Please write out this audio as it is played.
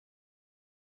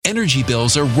energy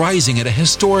bills are rising at a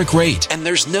historic rate, and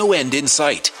there's no end in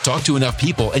sight. Talk to enough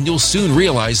people and you'll soon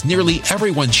realize nearly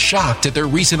everyone's shocked at their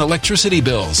recent electricity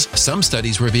bills. Some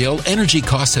studies reveal energy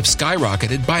costs have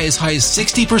skyrocketed by as high as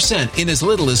 60% in as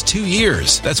little as 2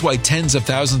 years. That's why tens of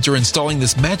thousands are installing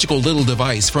this magical little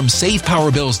device from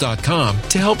SavePowerBills.com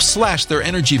to help slash their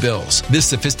energy bills. This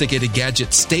sophisticated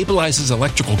gadget stabilizes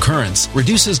electrical currents,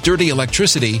 reduces dirty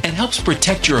electricity, and helps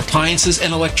protect your appliances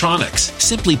and electronics.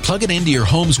 Simply plug it into your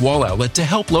home's wall outlet to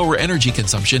help lower energy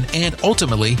consumption and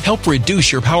ultimately help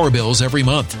reduce your power bills every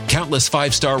month. Countless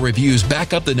 5-star reviews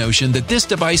back up the notion that this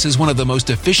device is one of the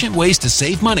most efficient ways to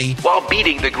save money while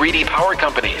beating the greedy power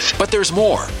companies. But there's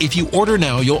more. If you order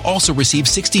now, you'll also receive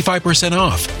 65%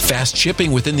 off, fast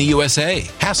shipping within the USA,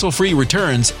 hassle-free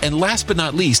returns, and last but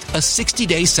not least, a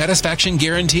 60-day satisfaction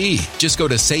guarantee. Just go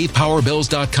to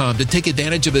SavePowerBills.com to take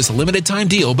advantage of this limited time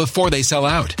deal before they sell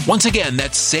out. Once again,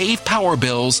 that's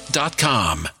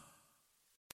SavePowerBills.com.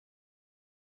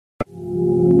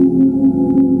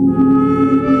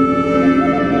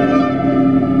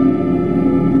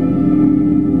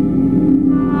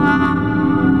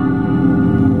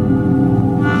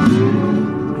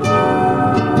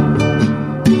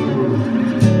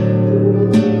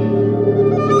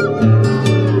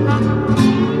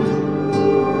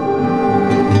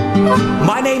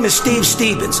 My name is Steve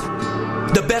Stevens,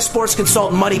 the best sports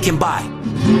consultant money can buy.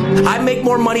 I make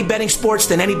more money betting sports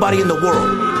than anybody in the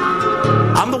world.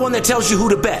 I'm the one that tells you who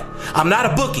to bet. I'm not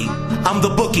a bookie. I'm the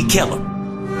bookie killer.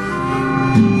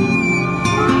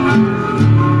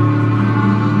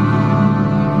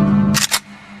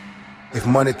 If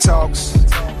money talks,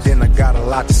 then I got a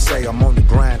lot to say. I'm on the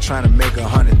grind trying to make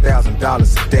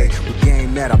 $100,000 a day. The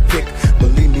game that I pick,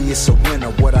 believe me, it's a winner.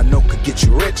 What I know could get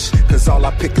you rich, cause all I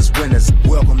pick is winners.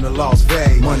 Welcome to Las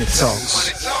Vegas. Money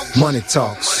talks, money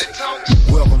talks.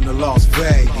 Welcome to Las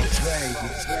Vegas.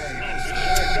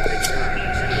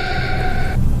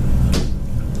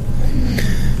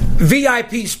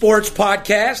 VIP Sports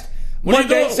Podcast.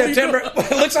 Monday, September.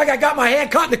 Looks like I got my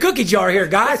hand caught in the cookie jar here,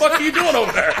 guys. What the fuck are you doing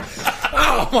over there?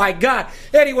 Oh, my God.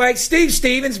 Anyway, Steve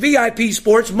Stevens, VIP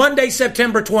Sports, Monday,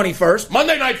 September 21st.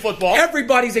 Monday Night Football.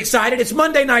 Everybody's excited. It's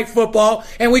Monday Night Football,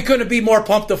 and we couldn't be more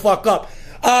pumped the fuck up.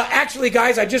 Actually,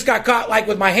 guys, I just got caught like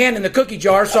with my hand in the cookie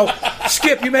jar. So,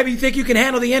 Skip, you maybe think you can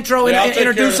handle the intro and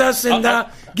introduce us and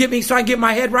get me so I can get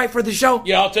my head right for the show?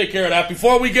 Yeah, I'll take care of that.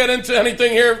 Before we get into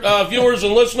anything here, viewers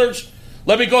and listeners,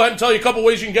 let me go ahead and tell you a couple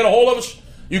ways you can get a hold of us.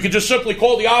 You can just simply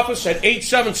call the office at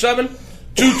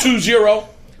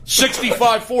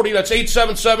 877-220-6540. That's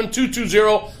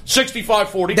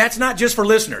 877-220-6540. That's not just for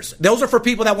listeners. Those are for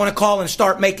people that want to call and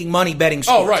start making money betting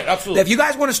sports. Oh, right, absolutely. If you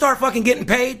guys want to start fucking getting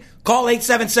paid, call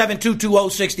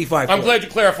 877-220-6540. I'm glad you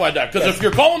clarified that, because if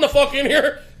you're calling the fuck in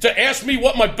here to ask me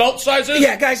what my belt size is...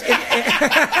 Yeah, guys,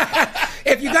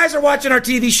 if you guys are watching our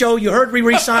TV show, you heard we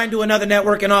re-signed to another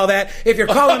network and all that. If you're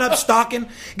calling up stalking...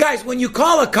 Guys, when you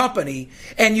call a company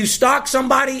and you stalk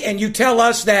somebody and you tell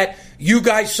us that you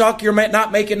guys suck, you're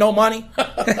not making no money,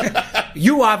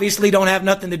 you obviously don't have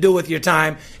nothing to do with your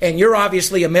time, and you're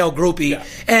obviously a male groupie. Yeah.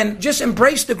 And just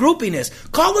embrace the groupiness.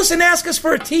 Call us and ask us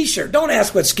for a T-shirt. Don't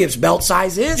ask what Skip's belt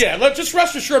size is. Yeah, let's just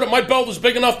rest assured that my belt is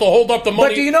big enough to hold up the money.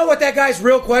 But do you know what that guy's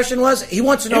real question was? He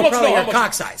wants to know probably your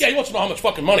cock size. Yeah, he wants to know how much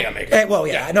fucking money I make. Well,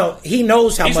 yeah, I know. He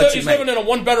knows how much you make. He's living in a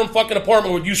one-bedroom fucking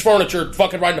apartment with used furniture,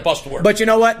 fucking riding the bus to work. But you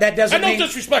know what? That doesn't mean... I don't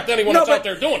disrespect anyone that's out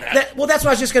there doing that. Well, that's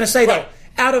what I was just going to say, though.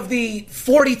 Out of the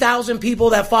 40,000 people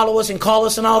that follow us and call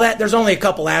us and all that, there's only a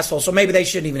couple assholes, so maybe they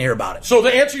shouldn't even hear about it. So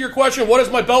to answer your question, what is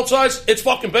my belt size? It's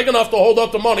fucking big enough to hold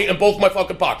up the money in both my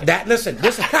fucking pockets. Listen.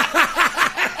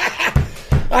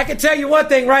 I can tell you one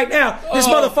thing right now. This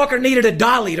motherfucker needed a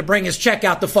dolly to bring his check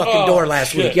out the fucking door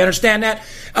last week. You understand that?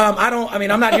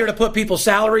 I'm not here to put people's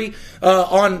salary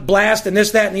on blast and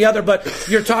this, that, and the other, but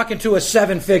you're talking to a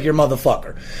 7-figure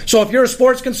motherfucker. So if you're a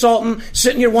sports consultant,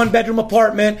 sitting in your one-bedroom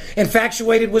apartment,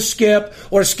 infatuated with Skip,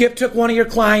 or Skip took one of your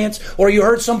clients, or you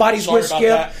heard somebody's with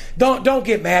Skip, don't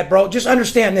get mad, bro. Just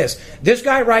understand this. This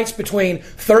guy writes between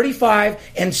 $35,000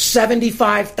 and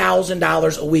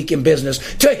 $75,000 a week in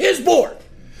business to his board.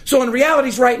 So in reality,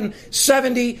 he's writing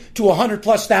 70 to 100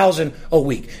 plus thousand a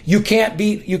week. You can't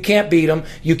beat him.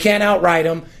 You can't outright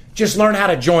him. Just learn how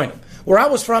to join him. Where I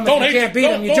was from, if you can't beat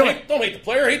him, you join him. Don't hate the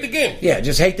player, hate the game. Yeah,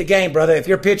 just hate the game, brother. If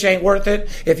your pitch ain't worth it,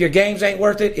 if your games ain't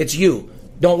worth it, it's you.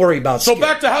 Don't worry about it. So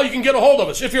back to how you can get a hold of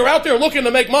us. If you're out there looking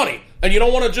to make money, and you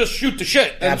don't want to just shoot the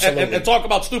shit and talk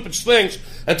about stupid things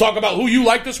and talk about who you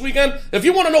like this weekend, if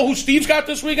you want to know who Steve's got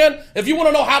this weekend, if you want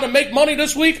to know how to make money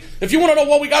this week, if you want to know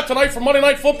what we got tonight for Monday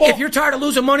Night Football. If you're tired of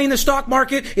losing money in the stock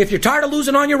market, if you're tired of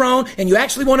losing on your own, and you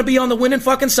actually want to be on the winning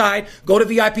fucking side, go to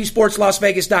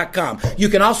VIPSportsLasVegas.com. You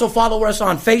can also follow us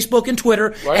on Facebook and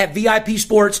Twitter at VIP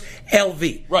Sports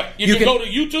LV. Right. You can go to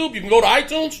YouTube. You can go to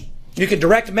iTunes. You can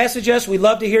direct message us. We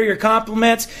love to hear your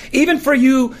compliments. Even for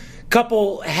you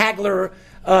couple haggler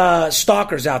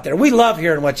stalkers out there, we love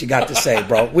hearing what you got to say,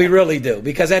 bro. We really do.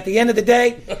 Because at the end of the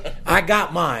day, I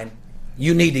got mine.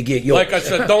 You need to get yours. Like I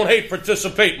said, don't hate,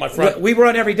 participate, my friend. We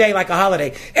run every day like a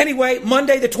holiday. Anyway,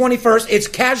 Monday the 21st, it's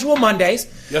Casual Mondays.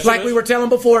 Yes, like we were telling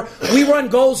before, we run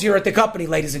goals here at the company,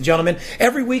 ladies and gentlemen.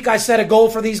 Every week I set a goal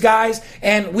for these guys,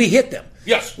 and we hit them.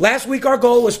 Yes. Last week our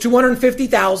goal was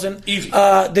 $250,000. Easy.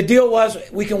 The deal was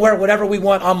we can wear whatever we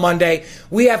want on Monday.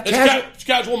 We have it's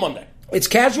Casual Monday. It's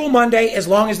Casual Monday as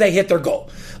long as they hit their goal.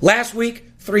 Last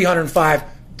week, $305,000.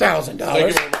 Thank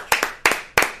you very much.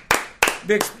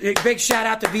 Big shout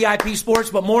out to VIP Sports,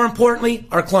 but more importantly,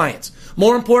 our clients.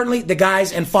 More importantly, the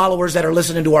guys and followers that are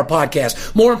listening to our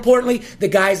podcast. More importantly, the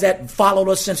guys that followed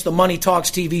us since the Money Talks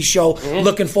TV show.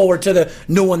 Looking forward to the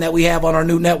new one that we have on our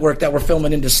new network that we're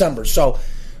filming in December. So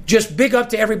just big up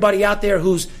to everybody out there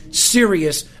who's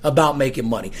serious about making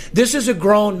money. This is a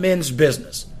grown men's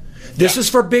business. This is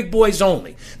for big boys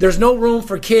only. There's no room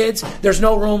for kids. There's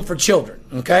no room for children.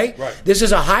 Okay? Right. This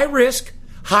is a high risk,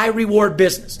 high reward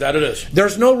business. That it is.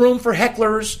 There's no room for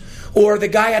hecklers or the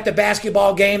guy at the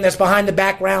basketball game that's behind the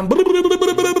background.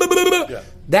 Yeah.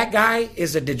 That guy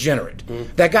is a degenerate.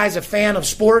 That guy's a fan of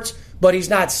sports, but he's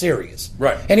not serious.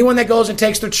 Right. Anyone that goes and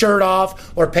takes their shirt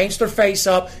off or paints their face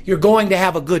up, you're going to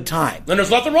have a good time. And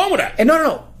there's nothing wrong with that. And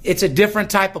no. It's a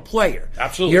different type of player.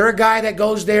 Absolutely. You're a guy that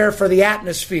goes there for the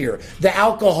atmosphere, the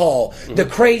alcohol, the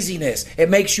craziness.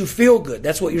 It makes you feel good.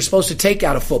 That's what you're supposed to take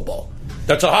out of football.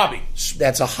 That's a hobby.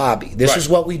 That's a hobby. This is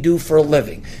what we do for a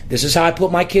living. This is how I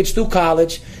put my kids through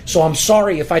college. So I'm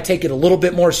sorry if I take it a little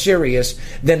bit more serious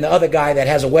than the other guy that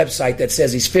has a website that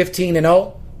says he's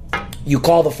 15-0. You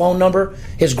call the phone number,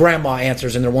 his grandma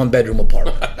answers in their one-bedroom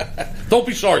apartment. Don't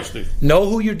be sorry, Steve. Know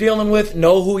who you're dealing with.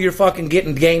 Know who you're fucking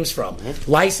getting games from.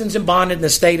 Licensed and bonded in the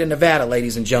state of Nevada,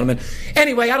 ladies and gentlemen.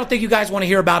 Anyway, I don't think you guys want to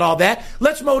hear about all that.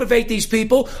 Let's motivate these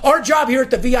people. Our job here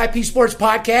at the VIP Sports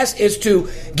Podcast is to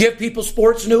give people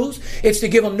sports news. It's to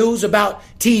give them news about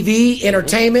TV,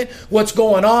 entertainment, what's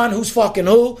going on, who's fucking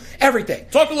who, everything.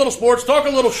 Talk a little sports, talk a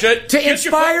little shit. To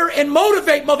inspire and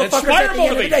motivate motherfuckers. Inspire, at the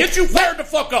end of the day. Get you fired the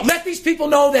fuck up. Let these people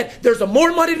know that there's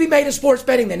more money to be made in sports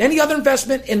betting than any other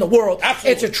investment in the world.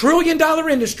 Absolutely. It's $1 trillion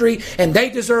industry, and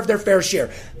they deserve their fair share.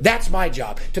 That's my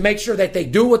job, to make sure that they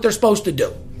do what they're supposed to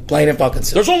do. Plain and fucking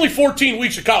simple. There's only 14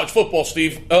 weeks of college football,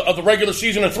 Steve, of the regular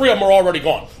season, and 3 of them are already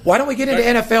gone. Why don't we get into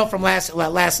NFL from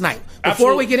last night? Before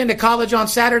Absolutely. we get into college on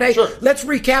Saturday, Sure. Let's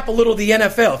recap a little of the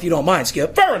NFL, if you don't mind,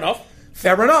 Skip. Fair enough.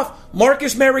 Fair enough.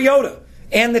 Marcus Mariota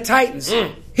and the Titans.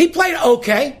 He played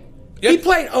okay. Yep. He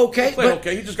played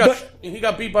okay. He just got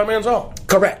beat by Manziel.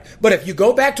 Correct. But if you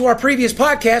go back to our previous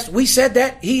podcast, we said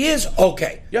that he is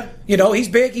okay. Yeah. You know, he's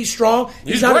big, he's strong,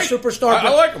 he's not great. a superstar.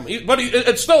 I like him. But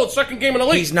it's still his second game in the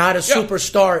league. He's not a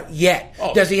superstar yet.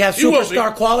 Oh, Does he have he will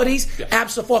superstar be. qualities? Yeah.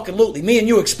 Absolutely. Me and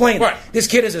you explained Right. it. This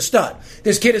kid is a stud.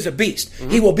 This kid is a beast.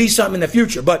 He will be something in the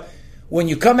future. But when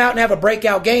you come out and have a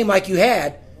breakout game like you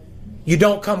had, you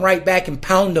don't come right back and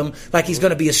pound him like he's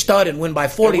going to be a stud and win by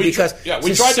 40 because it's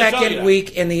his second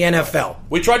week in the NFL.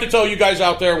 We tried to tell you guys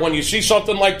out there, when you see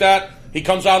something like that, he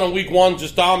comes out in week 1,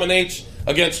 just dominates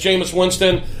against Jameis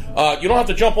Winston. You don't have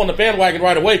to jump on the bandwagon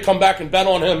right away. Come back and bet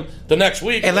on him the next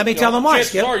week. And let me tell them why,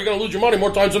 chances Skip. are you're going to lose your money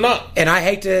more times than not. And I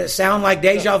hate to sound like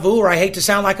deja vu or I hate to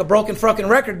sound like a broken fucking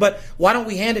record, but why don't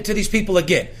we hand it to these people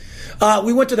again?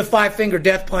 We went to the Five Finger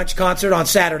Death Punch concert on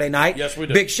Saturday night. Yes, we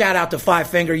did. Big shout out to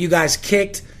Five Finger. You guys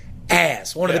kicked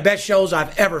ass. One of the best shows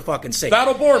I've ever fucking seen.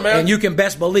 Battleborn, man. And you can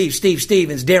best believe Steve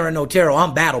Stevens, Darren Otero.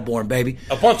 I'm Battleborn, baby.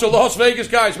 A bunch of Las Vegas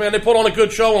guys, man. They put on a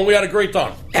good show, and we had a great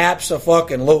time.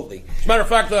 Abso-fucking-lutely. As a matter of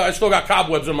fact, I still got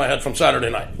cobwebs in my head from Saturday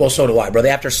night. Well, so do I, brother.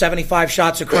 After 75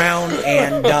 shots of Crown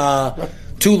and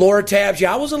 2 lower tabs,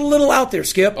 I was a little out there,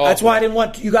 Skip. That's why I didn't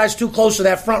want you guys too close to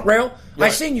that front rail. Right. I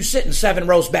seen you sitting 7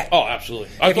 rows back. Oh, absolutely.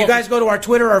 If you guys go to our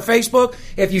Twitter or Facebook,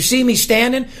 if you see me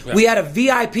standing, we had a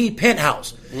VIP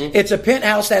penthouse. It's a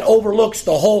penthouse that overlooks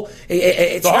the whole.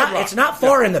 It's not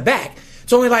far in the back.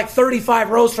 It's only like 35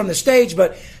 rows from the stage,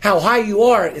 but how high you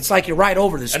are, it's like you're right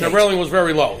over the stage. And the railing was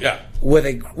very low, yeah. With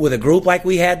a group like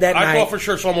we had that night, I thought for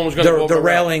sure someone was going to go over the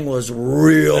railing was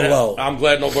real low. I'm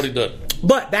glad nobody did.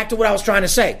 But back to what I was trying to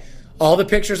say. all the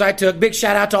pictures I took. Big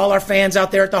shout out to all our fans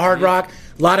out there at the Hard Rock.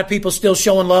 A lot of people still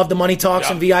showing love to Money Talks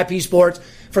and VIP Sports.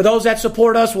 For those that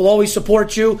support us, we'll always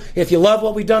support you. If you love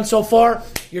what we've done so far,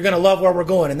 you're going to love where we're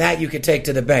going, and that you can take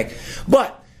to the bank.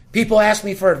 But people ask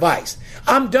me for advice.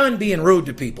 I'm done being rude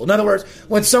to people. In other words,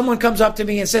 when someone comes up to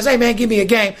me and says, hey, man, give me a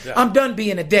game, I'm done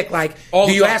being a dick. Like,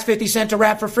 do you ask 50 Cent to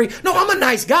rap for free? No, I'm a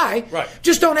nice guy. Right.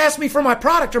 Just don't ask me for my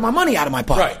product or my money out of my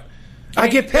pocket. Right. I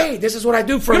get paid. This is what I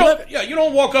do for a living. Yeah, you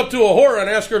don't walk up to a whore and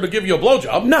ask her to give you a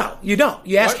blowjob. No, you don't.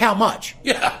 You ask how much.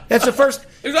 Yeah. That's the first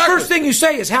Exactly. first thing you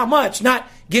say is how much, not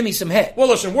give me some head. Well,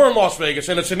 listen, we're in Las Vegas,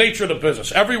 and it's the nature of the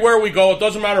business. Everywhere we go, it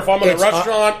doesn't matter if I'm in a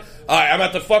restaurant, I'm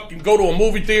at the fucking go to a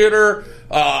movie theater.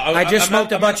 I just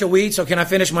smoked a bunch of weed, so can I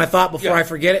finish my thought before I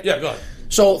forget it? Yeah, go ahead.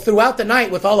 So throughout the night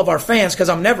with all of our fans, because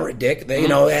I'm never a dick, you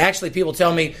know, actually people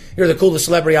tell me you're the coolest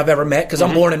celebrity I've ever met because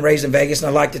I'm born and raised in Vegas and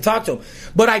I like to talk to them.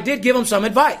 But I did give them some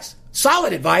advice,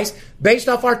 solid advice, based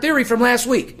off our theory from last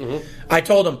week. I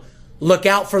told them, look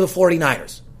out for the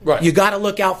 49ers. Right. You got to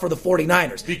look out for the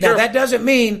 49ers. Now, that doesn't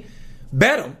mean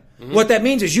bet them. What that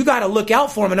means is you got to look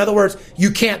out for them. In other words,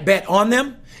 you can't bet on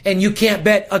them and you can't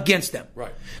bet against them.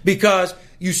 Right. Because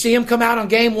you see them come out on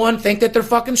game one, think that they're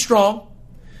fucking strong.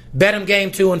 Bet them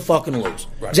game two and fucking lose.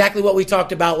 Right. Exactly what we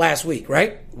talked about last week,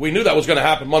 right? We knew that was going to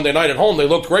happen Monday night at home. They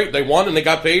looked great. They won and they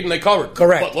got paid and they covered.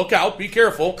 Correct. But look out. Be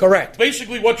careful. Correct.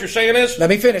 Basically what you're saying is... Let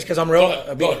me finish because I'm real...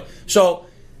 Go ahead. So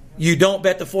you don't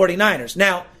bet the 49ers.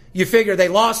 Now, you figure they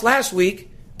lost last week.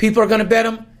 People are going to bet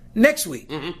them next week.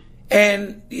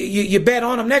 And you bet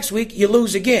on them next week, you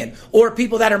lose again. Or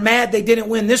people that are mad they didn't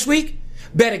win this week,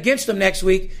 bet against them next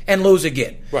week and lose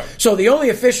again. Right. So the only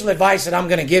official advice that I'm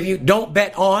going to give you, don't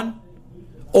bet on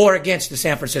or against the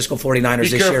San Francisco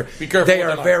 49ers this year. Be careful. They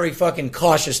are a very fucking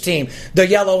cautious team. The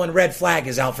yellow and red flag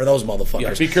is out for those motherfuckers.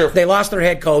 Yeah, be careful. They lost their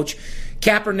head coach.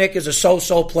 Kaepernick is a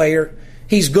so-so player.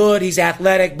 He's good, he's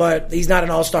athletic, but he's not an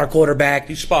all-star quarterback.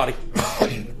 He's spotty.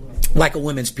 Like a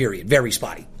women's period. Very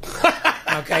spotty.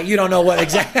 Okay, you don't know what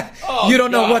exactly. You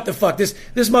don't know what the fuck this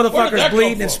motherfucker's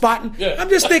bleeding and spotting. Yeah. I'm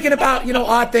just thinking about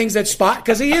odd things that spot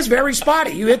because he is very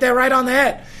spotty. You hit that right on the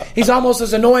head. He's almost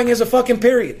as annoying as a fucking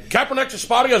period. Kaepernick's as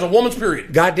spotty as a woman's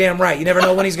period. Goddamn right. You never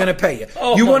know when he's going to pay you.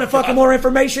 You want fucking more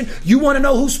information? You want to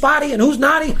know who's spotty and who's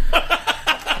naughty?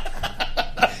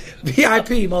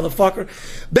 VIP, motherfucker.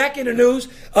 Back in the news,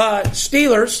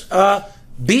 Steelers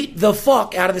beat the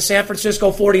fuck out of the San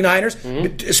Francisco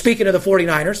 49ers. Speaking of the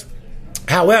 49ers,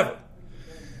 however,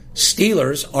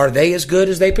 Steelers, are they as good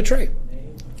as they portray?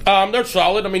 They're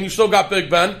solid. I mean, you still got Big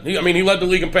Ben. He led the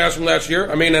league in passing last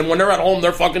year. I mean, and when they're at home,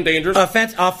 they're fucking dangerous.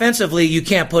 Offensively, you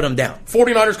can't put them down.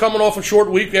 49ers coming off a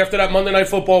short week after that Monday Night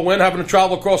Football win, having to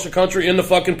travel across the country into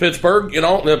fucking Pittsburgh. You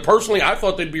know, personally, I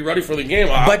thought they'd be ready for the game.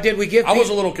 But did we give? I was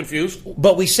a little confused.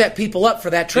 But we set people up for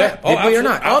that trap, did we or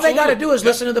not? All they got to do is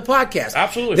listen to the podcast.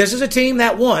 Absolutely. This is a team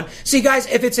that won. See, guys,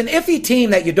 if it's an iffy team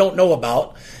that you don't know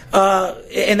about,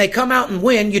 and they come out and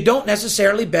win, you don't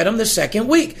necessarily bet them the second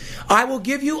week. I will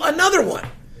give you another one.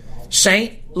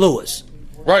 St. Louis.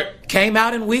 Right. Came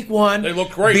out in week one. They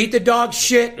looked great. Beat the dog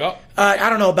shit. Yep. I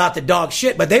don't know about the dog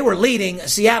shit, but they were leading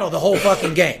Seattle the whole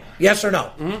fucking game. Yes or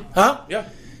no? Huh? Yeah.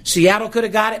 Seattle could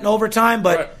have got it in overtime,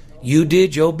 but you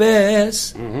did your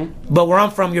best. But where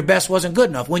I'm from, your best wasn't good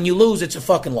enough. When you lose, it's a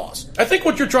fucking loss. I think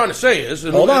what you're trying to say is...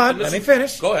 Hold on. Let me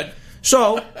finish. Go ahead.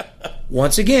 So,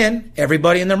 once again,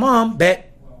 everybody and their mom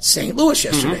bet St. Louis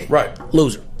yesterday. Right.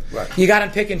 Loser. Right. You got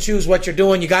to pick and choose what you're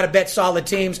doing. You got to bet solid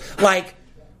teams. Like,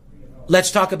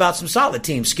 let's talk about some solid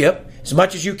teams, Skip. As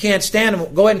much as you can't stand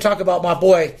them, go ahead and talk about my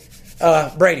boy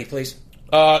Brady, please.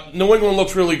 New England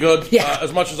looks really good. Yeah.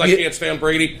 As much as I can't stand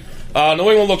Brady.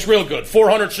 New England looks real good.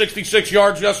 466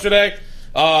 yards yesterday.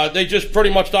 They just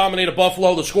pretty much dominated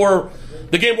Buffalo. The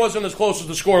game wasn't as close as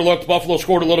the score looked. Buffalo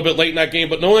scored a little bit late in that game,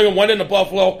 but New England went into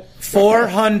Buffalo.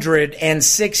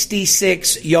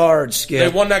 466 yards, Skip. They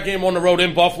won that game on the road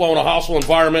in Buffalo in a hostile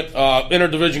environment,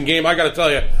 interdivision game. I got to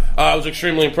tell you, I was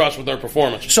extremely impressed with their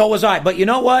performance. So was I. But you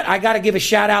know what? I got to give a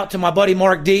shout-out to my buddy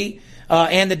Mark D.,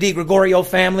 and the D. Gregorio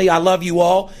family. I love you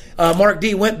all. Mark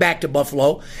D. went back to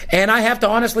Buffalo. And I have to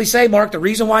honestly say, Mark, the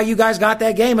reason why you guys got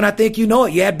that game, and I think you know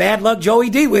it, you had bad luck Joey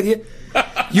D. with you.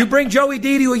 You bring Joey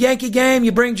D. to a Yankee game,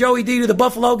 you bring Joey D. to the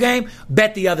Buffalo game,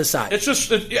 bet the other side. It's just,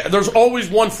 there's always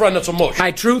one friend that's a mush.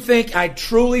 I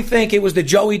truly think it was the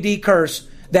Joey D. curse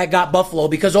that got Buffalo,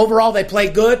 because overall they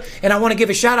played good, and I want to give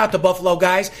a shout out to Buffalo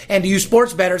guys and to you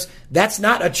sports bettors. That's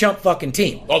not a chump fucking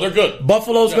team. Oh, they're good.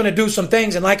 Buffalo's going to do some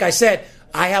things, and like I said,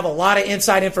 I have a lot of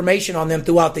inside information on them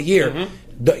throughout the year.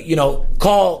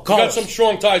 Call. You got some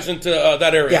strong ties into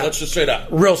that area. Yeah. Let's just say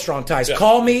that. Real strong ties. Yeah.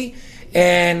 Call me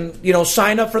and,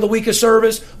 sign up for the week of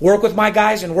service, work with my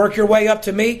guys, and work your way up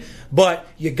to me. But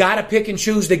you got to pick and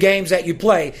choose the games that you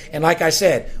play. And like I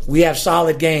said, we have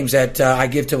solid games that I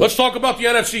give to us. Let's talk about the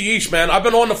NFC East, man. I've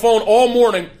been on the phone all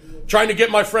morning trying to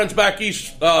get my friends back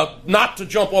east not to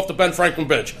jump off the Ben Franklin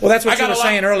Bridge. Well, that's what you were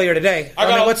saying earlier today.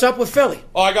 What's up with Philly?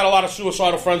 Oh, I got a lot of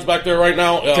suicidal friends back there right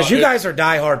now. Because you guys are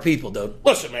diehard people, dude.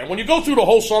 Listen, man, when you go through the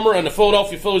whole summer and the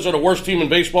Philadelphia Phillies are the worst team in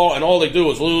baseball and all they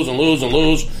do is lose and lose and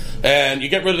lose, and you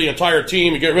get rid of the entire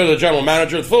team, you get rid of the general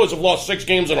manager. The Phillies have lost 6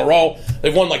 games in a row.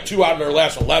 They've won like 2 out of their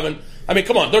last 11. I mean,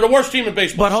 come on. They're the worst team in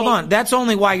baseball. But hold on. That's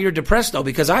only why you're depressed, though,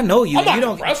 because I know you. I'm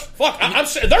not depressed. Fuck.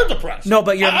 They're depressed. No,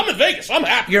 but I'm in Vegas. I'm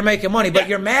happy. You're making money, but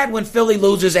you're mad when Philly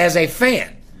loses as a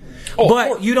fan. Oh,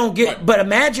 but you don't get. Right. But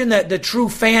imagine the true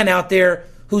fan out there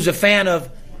who's a fan of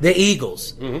the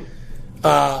Eagles,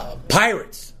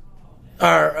 Pirates,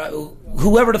 or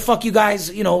whoever the fuck you guys,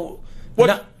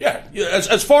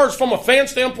 As far as from a fan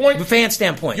standpoint,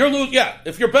 you're losing. Yeah,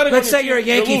 if you're betting, let's say you're a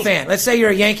Yankee fan. Let's say you're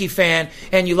a Yankee fan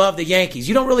and you love the Yankees.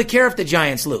 You don't really care if the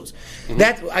Giants lose.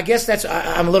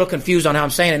 I'm a little confused on how I'm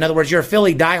saying it. In other words, you're a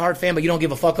Philly diehard fan, but you don't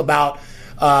give a fuck about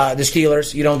the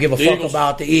Steelers. You don't give a fuck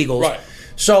about the Eagles. Right.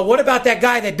 So what about that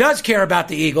guy that does care about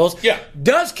the Eagles? Yeah.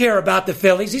 Does care about the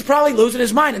Phillies? He's probably losing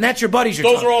his mind, and that's your buddies.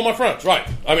 Those are all my friends, right?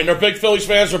 I mean, they're big Phillies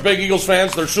fans. They're big Eagles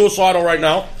fans. They're suicidal right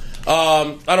now.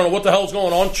 I don't know what the hell's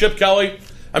going on. Chip Kelly,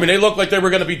 I mean, they looked like they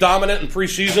were going to be dominant in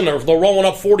preseason. They're rolling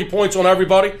up 40 points on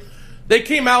everybody. They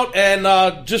came out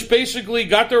and just basically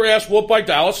got their ass whooped by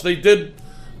Dallas. They did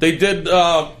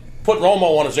put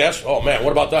Romo on his ass. Oh, man,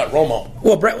 what about that, Romo?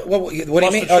 Well, Brett, what do you mean?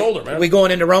 Busted shoulder, man. Are we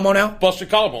going into Romo now? Busted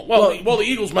collarbone. Well, the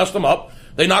Eagles messed him up.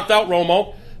 They knocked out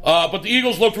Romo. But the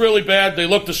Eagles looked really bad. They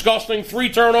looked disgusting. 3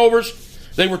 turnovers.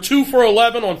 They were 2 for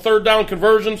 11 on third down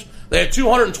conversions. They had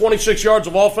 226 yards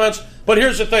of offense. But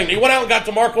here's the thing. They went out and got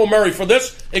DeMarco Murray for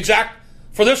this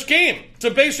game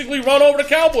to basically run over the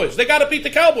Cowboys. They got to beat the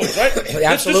Cowboys, right?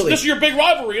 Absolutely. This is your big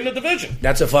rivalry in the division.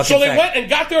 That's a fucking So they fact. went and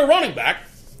got their running back,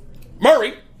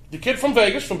 Murray, the kid from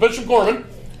Vegas, from Bishop Gorman.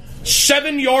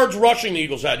 7 yards rushing the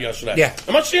Eagles had yesterday. Yeah.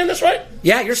 Am I seeing this right?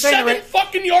 Yeah, you're saying 7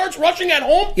 fucking yards rushing at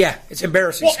home? Yeah, it's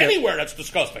embarrassing. Well, Skip. anywhere that's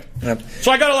disgusting. Yep. So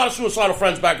I got a lot of suicidal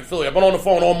friends back in Philly. I've been on the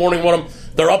phone all morning with them.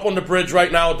 They're up on the bridge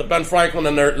right now at the Ben Franklin,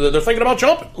 and they're thinking about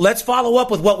jumping. Let's follow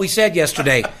up with what we said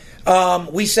yesterday.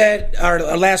 We said,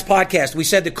 our last podcast, we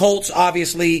said the Colts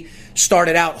obviously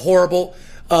started out horrible.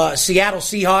 Seattle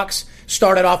Seahawks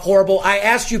started off horrible. I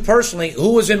asked you personally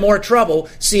who was in more trouble,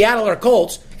 Seattle or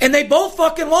Colts, and they both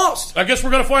fucking lost. I guess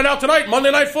we're going to find out tonight,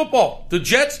 Monday Night Football. The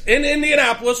Jets in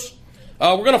Indianapolis.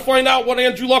 We're going to find out what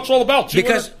Andrew Luck's all about.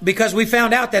 Because we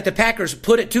found out that the Packers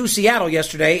put it to Seattle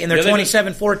yesterday in their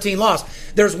 27-14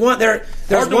 loss. There's one there.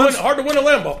 Hard to win a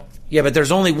Lambeau. Yeah, but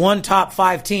there's only one top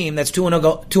 5 team that's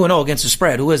 2-0 against the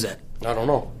spread. Who is it? I don't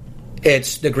know.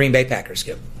 It's the Green Bay Packers,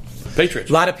 Skip. Patriots.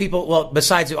 A lot of people, well,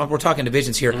 besides, we're talking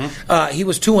divisions here. He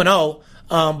was 2-0,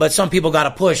 but some people got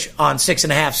a push on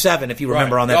 6.5, 7, if you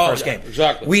remember, on that first game.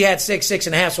 Exactly. We had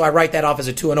 6.5, so I write that off as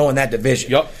a 2-0 in that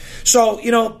division. Yep. So,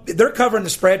 they're covering the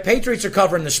spread. Patriots are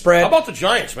covering the spread. How about the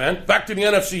Giants, man? Back to the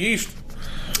NFC East.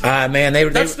 Man,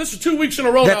 this is 2 weeks in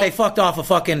a row that now. they fucked off a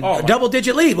fucking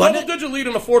double-digit lead, wasn't it? Double-digit lead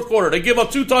in the fourth quarter. They give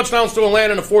up 2 touchdowns to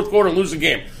Atlanta in the fourth quarter and lose the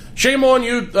game. Shame on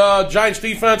you, Giants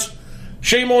defense.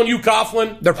 Shame on you,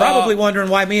 Coughlin. They're probably wondering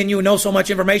why me and you know so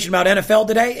much information about NFL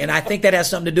today, and I think that has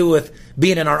something to do with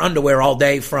being in our underwear all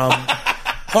day from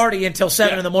party until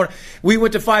 7 in the morning. We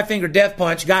went to Five Finger Death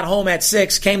Punch, got home at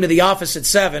 6, came to the office at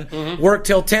 7, worked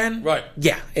till 10. Right.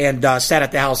 Yeah, and sat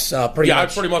at the house pretty much. Yeah, I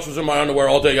pretty much was in my underwear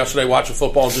all day yesterday watching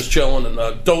football and just chilling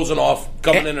and dozing off,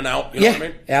 coming in and out. You know what I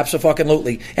mean?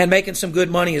 Absolutely. And making some good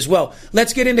money as well.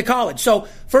 Let's get into college. So,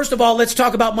 first of all, let's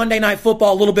talk about Monday Night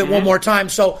Football a little bit one more time.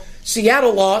 So,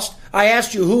 Seattle lost. I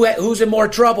asked you who's in more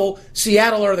trouble,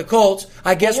 Seattle or the Colts.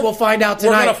 I guess we'll find out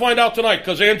tonight. We're going to find out tonight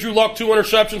because Andrew Luck, 2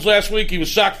 interceptions last week. He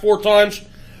was sacked 4 times.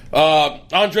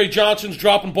 Andre Johnson's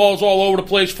dropping balls all over the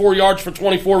place, 4 yards for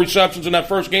 24 receptions in that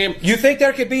first game. You think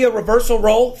there could be a reversal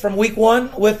role from week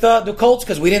 1 with the Colts?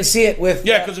 Because we didn't see it with...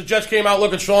 Yeah, because the Jets came out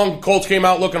looking strong, the Colts came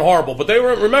out looking horrible. But they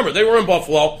were in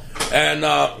Buffalo,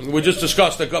 and we just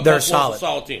discussed that Buffalo's a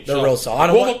solid team. They're real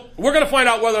solid. We're going to find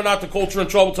out whether or not the Colts are in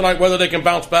trouble tonight, whether they can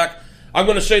bounce back. I'm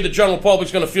going to say the general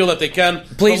public's going to feel that they can.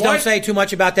 Please don't say too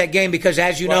much about that game because,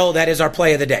 as you know, that is our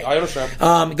play of the day. I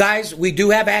understand. Guys, we do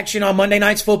have action on Monday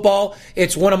Night's Football.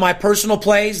 It's one of my personal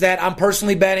plays that I'm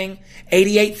personally betting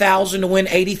 $88,000 to win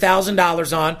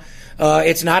 $80,000 on.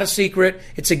 It's not a secret.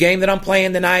 It's a game that I'm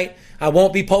playing tonight. I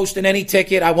won't be posting any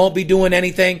ticket. I won't be doing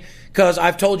anything Because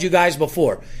I've told you guys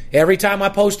before, every time I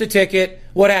post a ticket,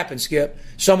 what happens, Skip?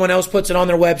 Someone else puts it on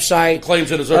their website.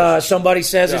 Claims it is theirs. Somebody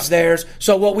says it's theirs.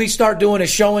 So what we start doing is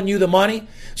showing you the money.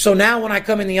 So now when I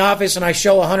come in the office and I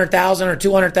show 100,000 or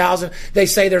 200,000, they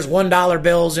say there's $1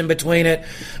 bills in between it.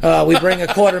 We bring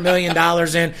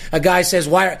 $250,000 in. A guy says,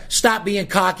 stop being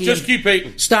cocky. Just keep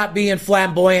hating. Stop being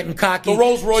flamboyant and cocky. The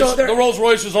Rolls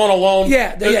Royce is on a loan.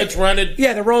 Yeah. It's rented.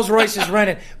 Yeah, the Rolls Royce is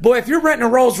rented. Boy, if you're renting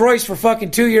a Rolls Royce for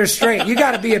fucking 2 years straight, you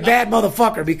got to be a bad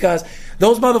motherfucker, because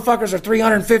those motherfuckers are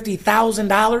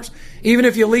 $350,000. Even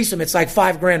if you lease them, it's like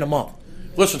 $5,000 a month.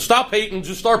 Listen, stop hating.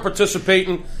 Just start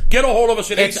participating. Get a hold of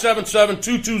us at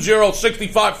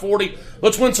 877-220-6540.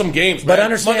 Let's win some games, man. But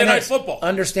understand Monday Night this. Football.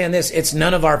 Understand this. It's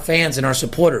none of our fans and our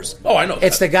supporters. Oh, I know that.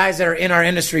 It's the guys that are in our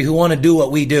industry who want to do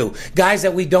what we do. Guys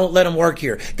that we don't let them work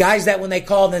here. Guys that when they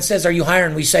call and then says, are you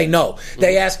hiring? We say no.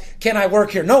 They ask, can I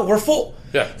work here? No, we're full.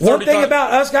 Yeah, One thing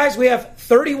about us guys, we have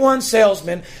 31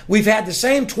 salesmen. We've had the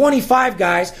same 25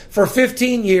 guys for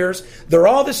 15 years. They're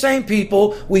all the same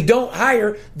people. We don't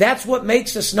hire. That's what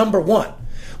makes us number one.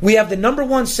 We have the number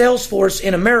one sales force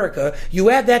in America. You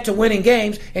add that to winning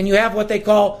games, and you have what they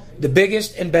call the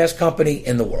biggest and best company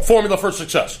in the world. Formula for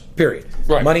success. Period.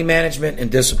 Right. Money management and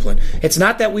discipline. It's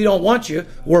not that we don't want you.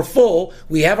 We're full.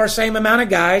 We have our same amount of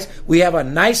guys. We have a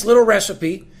nice little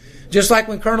recipe. Just like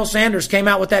when Colonel Sanders came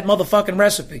out with that motherfucking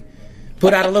recipe.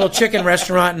 Put out a little chicken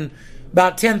restaurant, and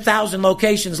about 10,000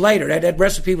 locations later, that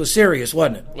recipe was serious,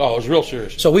 wasn't it? Oh, it was real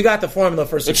serious. So we got the formula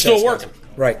for success. It's still working.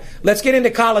 Right. Let's get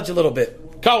into college a little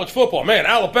bit. College football, man.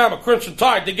 Alabama, Crimson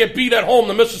Tide, they get beat at home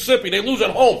to Mississippi. They lose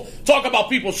at home. Talk about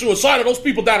people suicidal. Those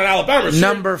people down in Alabama are serious.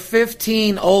 Number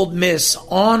 15, Ole Miss,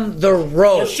 on the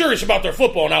road. They're serious about their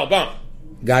football in Alabama.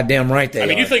 Goddamn right they are. I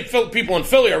mean, you think people in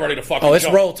Philly are ready to fucking it's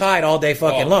jump. Roll Tide all day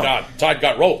fucking long. God, Tide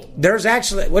got rolled. There's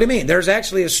actually, what do you mean? There's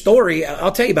actually a story.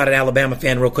 I'll tell you about an Alabama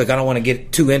fan real quick. I don't want to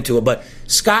get too into it, but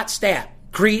Scott Stapp,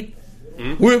 Creed,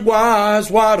 with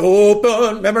eyes wide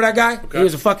open. Remember that guy? Okay. He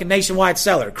was a fucking nationwide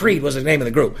seller. Creed was the name of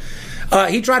the group.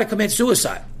 He tried to commit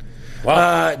suicide.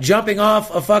 Wow. Jumping off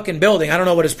a fucking building. I don't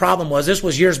know what his problem was. This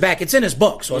was years back. It's in his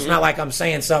book, so it's not like I'm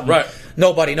saying something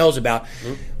nobody knows about.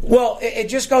 Well, it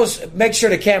just goes, make sure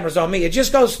the camera's on me. It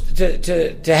just goes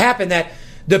to happen that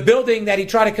the building that he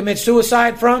tried to commit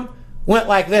suicide from went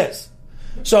like this.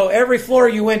 So every floor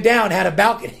you went down had a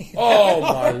balcony. Oh,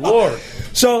 my Lord.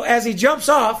 So as he jumps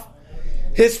off,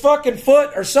 his fucking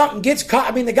foot or something gets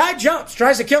caught. I mean, the guy jumps,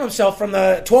 tries to kill himself from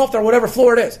the 12th or whatever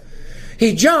floor it is.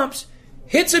 He jumps,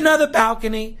 hits another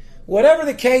balcony, whatever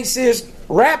the case is,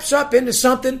 wraps up into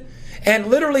something, and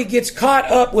literally gets caught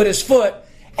up with his foot,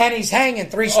 and he's hanging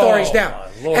 3 stories down.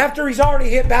 After he's already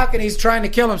hit balconies trying to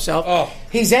kill himself,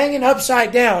 he's hanging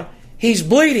upside down, he's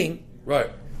bleeding. Right.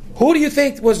 Who do you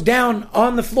think was down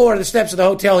on the floor of the steps of the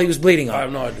hotel he was bleeding on? I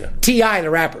have no idea. T.I., the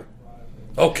rapper.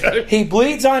 Okay. He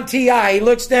bleeds on T.I., he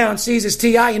looks down, sees his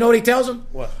T.I., you know what he tells him?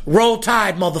 What? Roll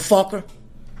Tide, motherfucker.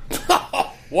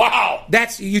 Wow.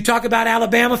 You talk about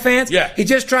Alabama fans? Yeah. He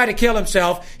just tried to kill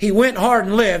himself. He went hard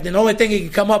and lived, and the only thing he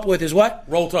could come up with is what?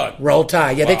 Roll Tide. Roll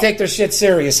Tide. Yeah, They take their shit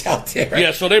serious out there.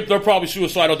 Yeah, so they're probably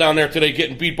suicidal down there today,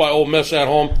 getting beat by Ole Miss at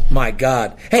home. My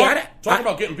God. Hey, talk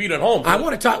about getting beat at home. I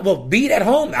want to talk, beat at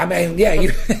home. I mean, yeah,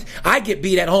 I get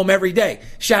beat at home every day.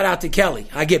 Shout out to Kelly.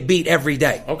 I get beat every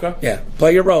day. Okay. Yeah,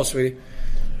 play your role, sweetie.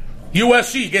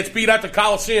 USC gets beat at the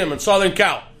Coliseum in Southern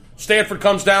Cal. Stanford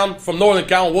comes down from Northern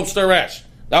Cal and whoops their ass.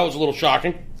 That was a little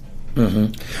shocking.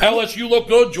 LSU looked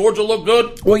good. Georgia looked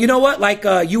good. Well, you know what? Like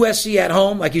USC at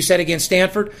home, like you said against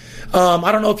Stanford.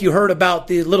 I don't know if you heard about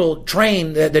the little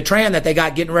train, the tram that they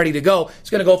got getting ready to go. It's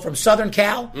going to go from Southern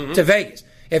Cal to Vegas.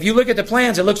 If you look at the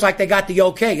plans, it looks like they got the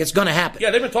okay. It's going to happen.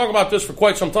 Yeah, they've been talking about this for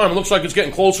quite some time. It looks like it's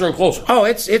getting closer and closer. Oh,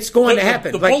 it's going to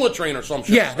happen. The bullet train or some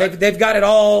shit. Yeah, they've got it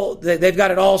all. They've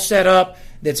got it all set up.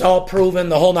 It's all proven.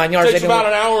 The whole 9 yards. It takes about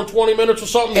an hour and 20 minutes or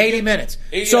something. 80 minutes.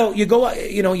 So you go.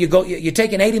 You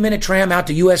take an 80-minute tram out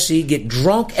to USC, get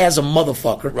drunk as a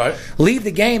motherfucker. Right. Leave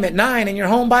the game at 9, and you're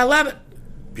home by 11.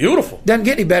 Beautiful. Doesn't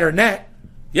get any better than that.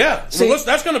 Yeah, See, well,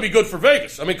 that's going to be good for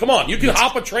Vegas. I mean, come on, you can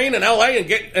hop a train in L.A.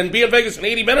 and be in Vegas in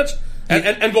 80 minutes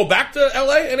and go back to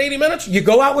L.A. in 80 minutes? You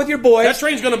go out with your boys. That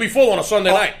train's going to be full on a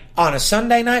Sunday night. On a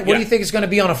Sunday night? What do you think it's going to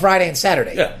be on a Friday and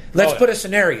Saturday? Yeah. Let's put a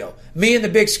scenario. Me and the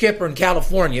big skipper in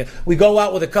California, we go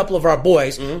out with a couple of our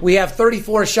boys. We have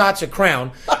 34 shots of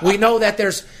Crown. We know that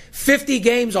there's 50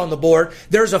 games on the board.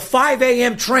 There's a 5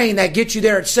 a.m. train that gets you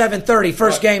there at 7:30.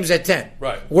 First game's at 10.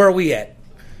 Right. Where are we at?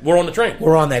 We're on the train.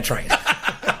 We're on that train.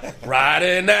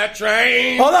 Riding that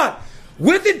train. Hold on.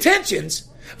 With intentions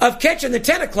of catching the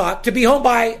 10 o'clock to be home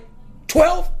by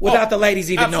 12 without the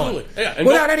ladies even absolutely. knowing. Yeah,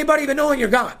 without anybody even knowing you're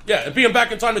gone. Yeah, and being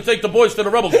back in time to take the boys to the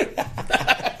Rebel game.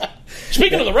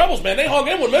 Speaking of the Rebels, man, they hung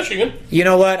in with Michigan. You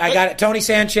know what? I got it. Tony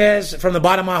Sanchez, from the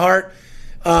bottom of my heart.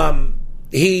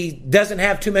 He doesn't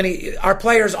have too many. Our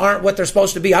players aren't what they're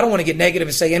supposed to be. I don't want to get negative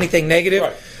and say anything negative.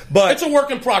 Right. But it's a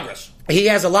work in progress. He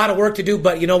has a lot of work to do,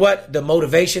 but you know what? The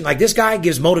motivation, like this guy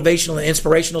gives motivational and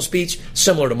inspirational speech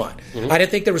similar to mine. I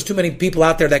didn't think there was too many people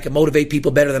out there that can motivate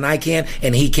people better than I can,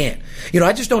 and he can. You know,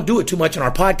 I just don't do it too much on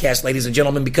our podcast, ladies and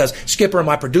gentlemen, because Skipper and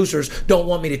my producers don't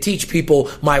want me to teach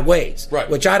people my ways, right.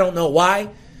 Which I don't know why.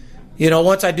 You know,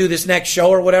 once I do this next show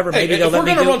or whatever, maybe they'll let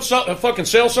me do it. If we're going to run fucking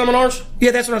sales seminars?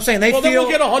 Yeah, that's what I'm saying. Then we'll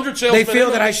get 100 sales. They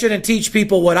feel that I shouldn't teach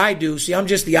people what I do. See, I'm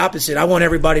just the opposite. I want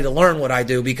everybody to learn what I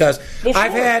do because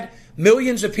I've had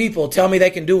millions of people tell me they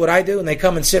can do what I do, and they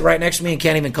come and sit right next to me and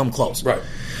can't even come close. Right.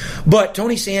 But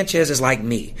Tony Sanchez is like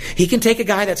me. He can take a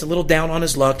guy that's a little down on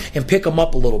his luck and pick him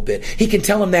up a little bit. He can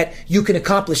tell him that you can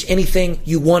accomplish anything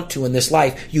you want to in this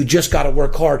life. You just got to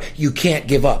work hard. You can't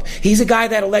give up. He's a guy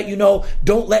that'll let you know,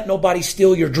 don't let nobody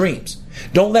steal your dreams.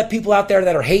 Don't let people out there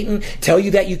that are hating tell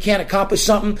you that you can't accomplish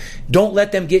something. Don't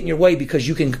let them get in your way because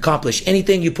you can accomplish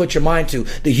anything you put your mind to.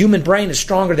 The human brain is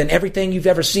stronger than everything you've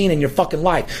ever seen in your fucking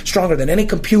life. Stronger than any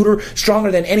computer, stronger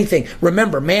than anything.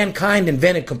 Remember, mankind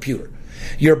invented computer.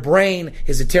 Your brain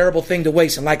is a terrible thing to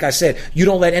waste. And like I said, you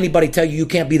don't let anybody tell you you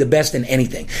can't be the best in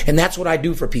anything. And that's what I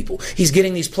do for people. He's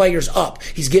getting these players up.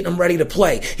 He's getting them ready to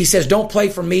play. He says, don't play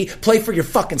for me. Play for your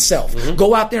fucking self.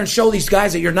 Go out there and show these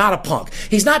guys that you're not a punk.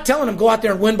 He's not telling them go out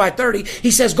there and win by 30. He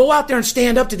says, go out there and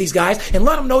stand up to these guys and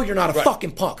let them know you're not a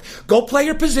fucking punk. Go play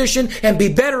your position and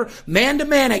be better man to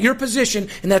man at your position.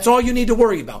 And that's all you need to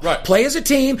worry about. Right. Play as a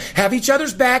team. Have each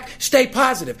other's back. Stay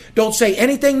positive. Don't say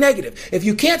anything negative. If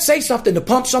you can't say something to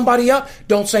pump somebody up,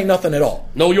 don't say nothing at all.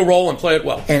 Know your role and play it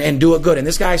well. And do it good. And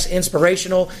this guy's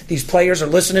inspirational. These players are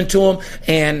listening to him.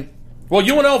 And well,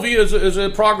 UNLV is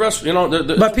in progress. You know,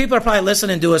 but people are probably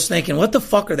listening to us thinking, what the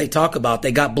fuck are they talking about?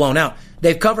 They got blown out.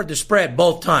 They've covered the spread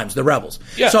both times, the Rebels.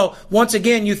 Yeah. So once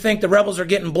again, you think the Rebels are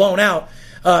getting blown out.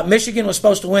 Michigan was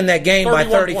supposed to win that game by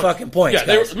 30 fucking points.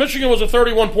 Yeah, Michigan was a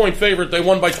 31-point favorite. They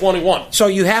won by 21. So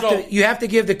you have to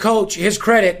give the coach his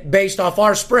credit based off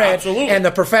our spread. Absolutely. And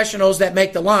the professionals that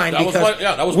make the line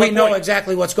because we know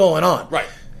exactly what's going on. Right.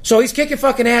 So he's kicking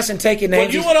fucking ass and taking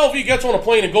names. When UNLV gets on a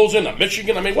plane and goes into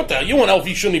Michigan, I mean, what the hell?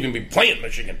 UNLV shouldn't even be playing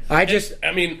Michigan.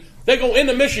 They go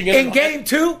into Michigan in game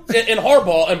 2 in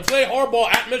hardball and play hardball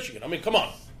at Michigan. I mean, come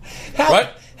on.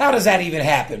 How does that even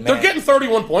happen, man? They're getting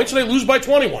 31 points and they lose by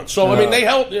 21. So I mean, they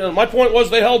held. My point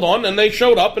was they held on and they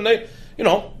showed up and they,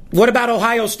 What about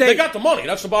Ohio State? They got the money.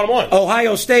 That's the bottom line.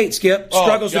 Ohio State, Skip,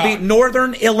 struggles to beat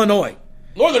Northern Illinois.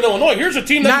 Northern Illinois. Here's a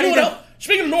team that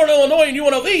speaking of Northern Illinois and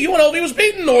UNLV was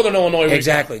beating Northern Illinois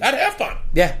exactly at halftime.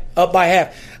 Yeah, up by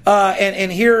half.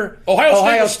 And here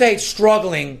Ohio State's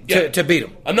struggling to beat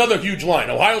them. Another huge line.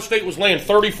 Ohio State was laying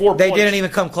 34 They points. didn't even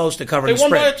come close to covering the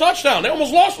spread. They won by a touchdown. They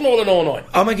almost lost Northern Illinois.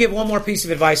 I'm going to give one more piece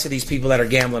of advice to these people that are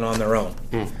gambling on their own.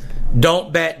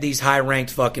 Don't bet these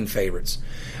high-ranked fucking favorites.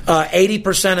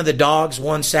 80% of the dogs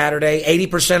won Saturday.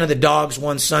 80% of the dogs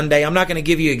won Sunday. I'm not going to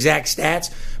give you exact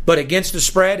stats, but against the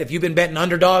spread, if you've been betting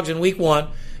underdogs in week 1,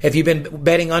 if you've been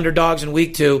betting underdogs in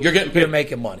week 2, you're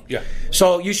making money. Yeah.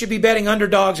 So you should be betting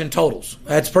underdogs and totals.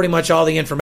 That's pretty much all the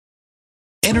information.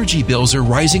 Energy bills are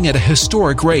rising at a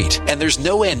historic rate, and there's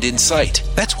no end in sight.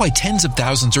 That's why tens of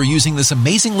thousands are using this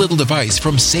amazing little device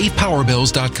from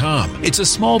SavePowerBills.com. It's a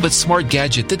small but smart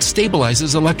gadget that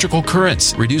stabilizes electrical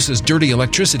currents, reduces dirty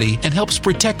electricity, and helps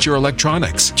protect your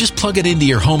electronics. Just plug it into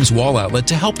your home's wall outlet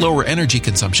to help lower energy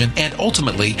consumption and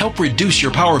ultimately help reduce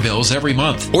your power bills every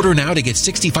month. Order now to get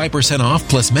 65% off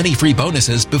plus many free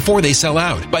bonuses before they sell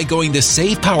out by going to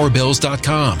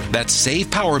SavePowerBills.com. That's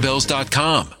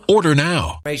SavePowerBills.com. Order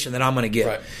now. That I'm going to get.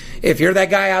 Right. If you're that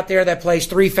guy out there that plays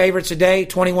 3 favorites a day,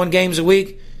 21 games a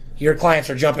week, your clients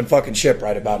are jumping fucking ship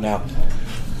right about now.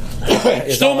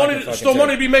 Still money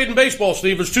to be made in baseball,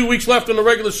 Steve. There's 2 weeks left in the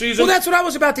regular season. Well, that's what I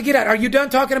was about to get at. Are you done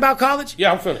talking about college?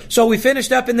 Yeah, I'm finished. So we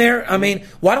finished up in there. I mean,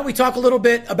 why don't we talk a little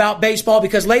bit about baseball?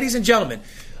 Because, ladies and gentlemen,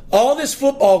 all this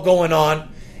football going on,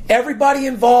 everybody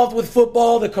involved with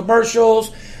football, the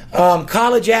commercials,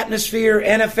 college atmosphere,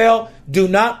 NFL, do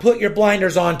not put your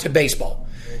blinders on to baseball.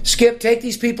 Skip, take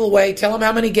these people away. Tell them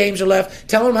how many games are left.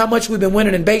 Tell them how much we've been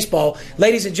winning in baseball.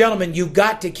 Ladies and gentlemen, you've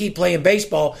got to keep playing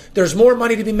baseball. There's more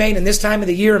money to be made in this time of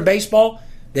the year in baseball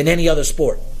than any other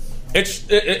sport. It's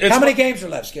how many games are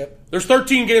left, Skip? There's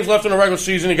 13 games left in the regular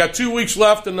season. You got 2 weeks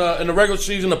left in the regular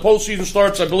season. The postseason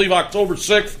starts, I believe, October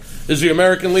 6th is the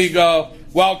American League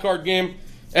wild card game.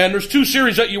 And there's 2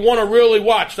 series that you want to really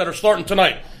watch that are starting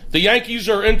tonight. The Yankees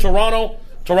are in Toronto.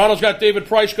 Toronto's got David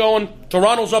Price going.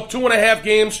 Toronto's up 2.5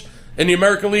 games in the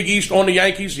American League East on the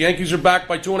Yankees. The Yankees are back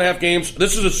by 2.5 games.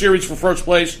 This is a series for first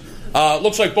place.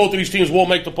 Looks like both of these teams will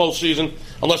make the postseason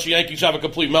unless the Yankees have a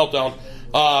complete meltdown.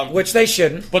 Which they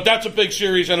shouldn't. But that's a big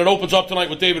series, and it opens up tonight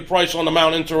with David Price on the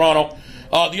mound in Toronto.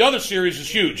 The other series is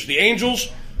huge. The Angels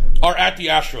are at the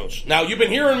Astros. Now, you've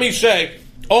been hearing me say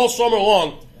all summer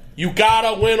long, you got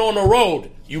to win on the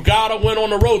road. You got to win on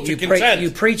the road to contend.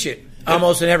 You preach it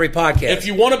almost in every podcast. If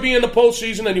you want to be in the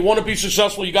postseason and you want to be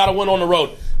successful, you got to win on the road.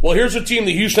 Well, here's a team,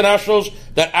 the Houston Astros,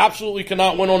 that absolutely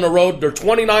cannot win on the road. They're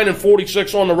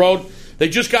 29-46 on the road. They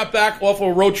just got back off of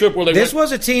a road trip where they This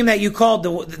was a team that you called,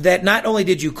 that not only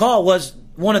did you call, was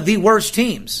one of the worst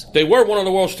teams. They were one of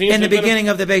the worst teams. In the beginning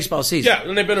of the baseball season. Yeah,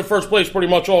 and they've been in first place pretty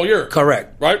much all year.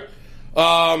 Correct. Right?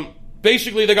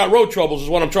 Basically, they got road troubles is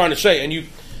what I'm trying to say. And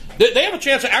they have a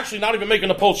chance of actually not even making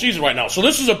the postseason right now. So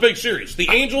this is a big series. The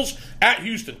Angels at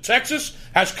Houston. Texas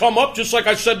has come up just like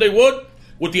I said they would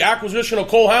with the acquisition of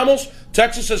Cole Hamels.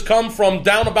 Texas has come from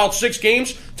down about 6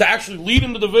 games to actually lead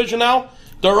in the division now.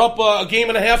 They're up a game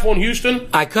and a half on Houston.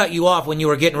 I cut you off when you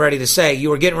were getting ready to say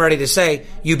you've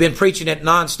been preaching it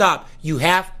nonstop. You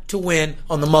have to win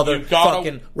on the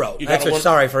motherfucking road.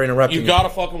 Sorry for interrupting you. You got to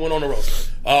fucking win on the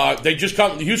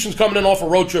road. Houston's coming in off a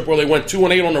road trip where they went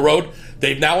 2-8 on the road.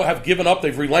 They now have given up.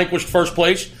 They've relinquished first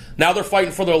place. Now they're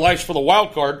fighting for their lives for the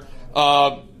wild card.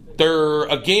 They're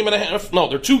a game and a half. No,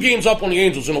 they're 2 games up on the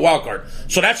Angels in the wild card.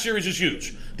 So that series is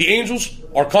huge. The Angels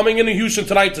are coming into Houston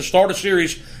tonight to start a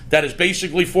series that is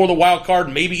basically for the wild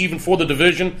card, maybe even for the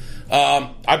division.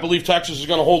 I believe Texas is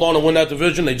going to hold on and win that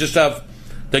division.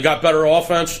 They got better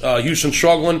offense. Houston's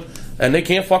struggling, and they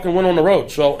can't fucking win on the road.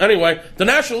 So anyway, the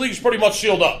National League is pretty much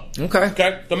sealed up.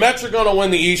 Okay. The Mets are going to win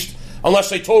the East unless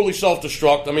they totally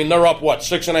self-destruct. I mean, they're up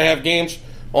 6.5 games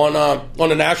on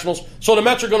the Nationals. So the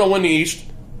Mets are going to win the East.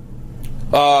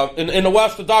 In the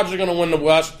West, the Dodgers are going to win the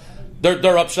West.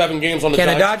 They're up 7 games on the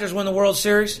Giants. Can the Dodgers win the World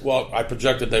Series? Well, I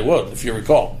projected they would, if you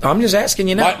recall. I'm just asking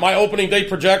you now. My opening day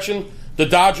projection, the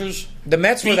Dodgers. The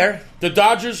Mets were there. The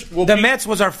Dodgers will The Mets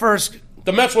was our first.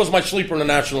 The Mets was my sleeper in the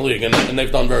National League, and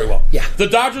they've done very well. Yeah. The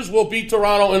Dodgers will beat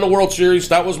Toronto in the World Series.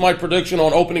 That was my prediction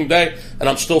on opening day, and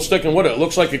I'm still sticking with it. It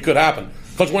looks like it could happen.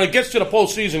 Because when it gets to the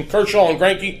postseason, Kershaw and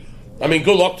Greinke, I mean,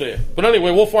 good luck to you. But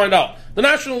anyway, we'll find out. The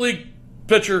National League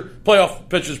playoff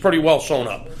pitch is pretty well sewn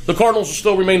up. The Cardinals will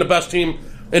still remain the best team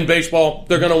in baseball.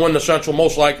 They're going to win the Central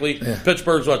most likely. Yeah.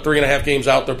 Pittsburgh's 3.5 games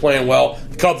out. They're playing well.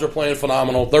 The Cubs are playing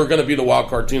phenomenal. They're going to be the wild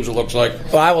card teams, it looks like.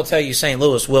 Well, I will tell you, St.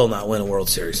 Louis will not win a World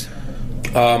Series.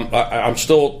 I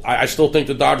still think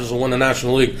the Dodgers will win the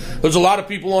National League. There's a lot of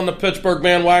people on the Pittsburgh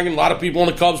bandwagon, a lot of people on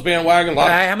the Cubs bandwagon.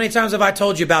 How many times have I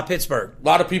told you about Pittsburgh? A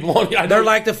lot of people on. They're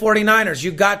like the 49ers.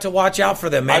 You got to watch out for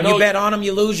them, man. You bet on them,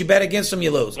 you lose. You bet against them,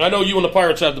 you lose. I know you and the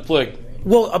Pirates have the plague.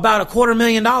 Well, about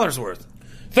 $250,000 worth.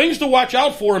 Things to watch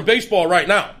out for in baseball right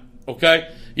now. Okay,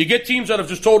 you get teams that have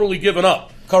just totally given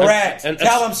up. Correct. And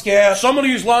tell them, Skip. Some of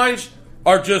these lines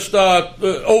are just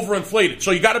overinflated. So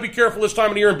you got to be careful this time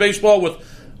of the year in baseball with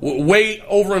way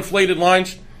overinflated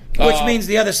lines. Which means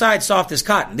the other side's soft as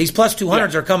cotton. These plus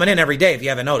 200s are coming in every day, if you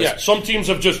haven't noticed. Yeah, some teams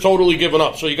have just totally given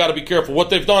up, so you got to be careful. What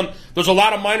they've done, there's a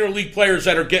lot of minor league players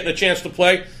that are getting a chance to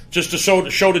play just to show the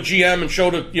GM and show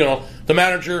the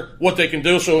manager what they can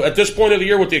do. So at this point of the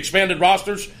year with the expanded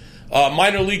rosters,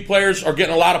 minor league players are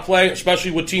getting a lot of play,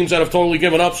 especially with teams that have totally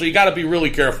given up, so you got to be really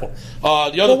careful.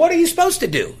 Well, what are you supposed to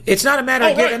do? It's not a matter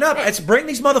of giving up. Right. It's bring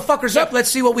these motherfuckers up. Let's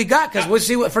see what we got, because we'll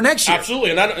see what for next year.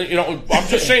 Absolutely, and I'm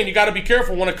just saying you got to be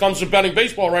careful when it comes to betting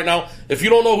baseball right now. If you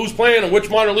don't know who's playing and which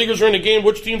minor leaguers are in the game,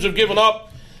 which teams have given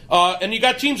up, and you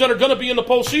got teams that are going to be in the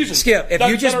postseason. Skip, if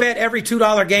you just bet every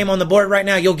 $2 game on the board right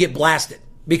now, you'll get blasted.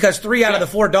 Because 3 out of the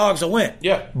 4 dogs will win.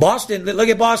 Yeah. Boston, look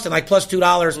at Boston, like plus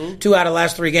 $2, 2 out of the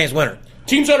last 3 games winner.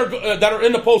 Teams that are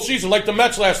in the postseason, like the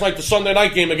Mets last night, the Sunday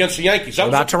night game against the Yankees.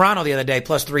 Toronto the other day,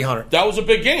 plus 300. That was a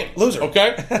big game. Loser.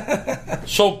 Okay?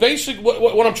 So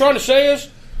what I'm trying to say is,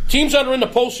 teams that are in the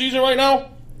postseason right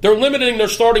now, they're limiting their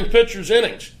starting pitchers'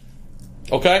 innings.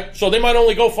 Okay? So they might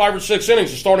only go 5 or 6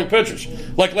 innings of starting pitchers.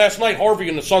 Like last night, Harvey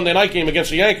in the Sunday night game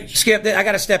against the Yankees. Skip, I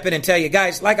got to step in and tell you,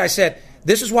 guys, like I said,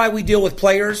 this is why we deal with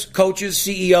players, coaches,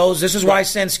 CEOs. This is why I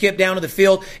send Skip down to the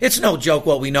field. It's no joke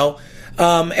what we know.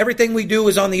 Everything we do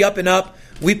is on the up and up.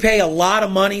 We pay a lot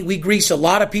of money. We grease a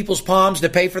lot of people's palms to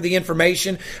pay for the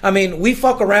information. I mean, we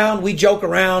fuck around. We joke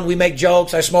around. We make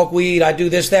jokes. I smoke weed. I do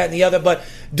this, that, and the other. But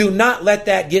do not let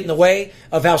that get in the way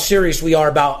of how serious we are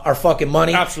about our fucking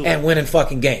money. Absolutely. And winning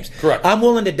fucking games. Correct. I'm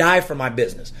willing to die for my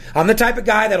business. I'm the type of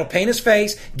guy that'll paint his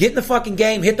face, get in the fucking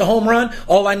game, hit the home run.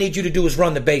 All I need you to do is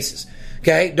run the bases.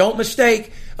 Okay? Don't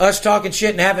mistake us talking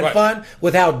shit and having fun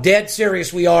with how dead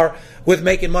serious we are with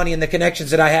making money and the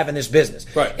connections that I have in this business.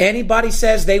 Right. Anybody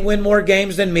says they win more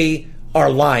games than me are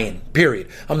lying, period.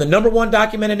 I'm the number one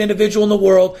documented individual in the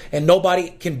world, and nobody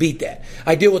can beat that.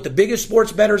 I deal with the biggest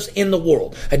sports bettors in the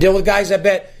world. I deal with guys that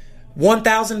bet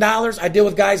 $1,000. I deal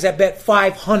with guys that bet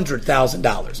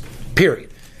 $500,000, period.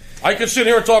 I can sit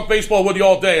here and talk baseball with you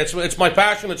all day. It's my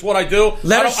passion. It's what I do.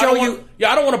 Let us show you.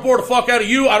 I don't want to bore the fuck out of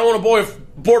you. I don't want to bore the fuck out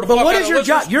of But what is your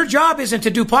listeners. job? Your job isn't to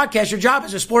do podcasts. Your job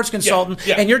is a sports consultant,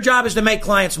 and your job is to make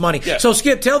clients money. Yeah. So,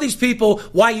 Skip, tell these people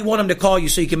why you want them to call you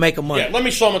so you can make them money. Yeah, let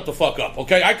me sum it the fuck up,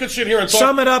 okay? I could sit here and talk.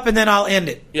 Sum it up, and then I'll end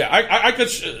it. Yeah, I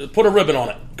could put a ribbon on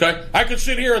it, okay? I could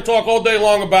sit here and talk all day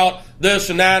long about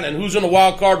this and that and who's in the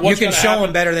wild card. What's you can gonna show happen.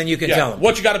 them better than you can tell them.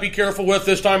 What you got to be careful with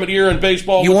this time of the year in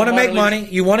baseball. You want to make money.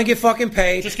 You want to get fucking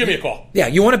paid. Just give me a call. Yeah,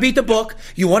 you want to beat the book.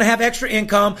 You want to have extra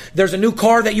income. There's a new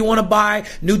car that you want to buy,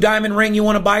 new diamond ring you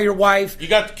want to buy your wife. You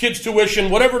got the kids' tuition,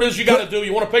 whatever it is you got to do.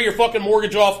 You want to pay your fucking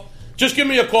mortgage off. Just give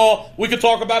me a call. We can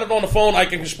talk about it on the phone. I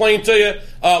can explain to you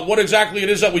what exactly it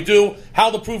is that we do, how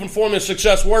the proven formula of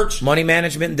success works. Money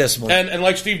management and discipline. And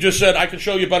like Steve just said, I can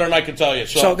show you better than I can tell you.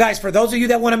 So, guys, for those of you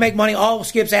that want to make money, all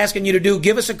Skip's asking you to do,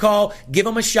 give us a call, give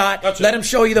him a shot, let him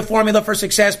show you the formula for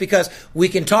success, because we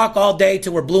can talk all day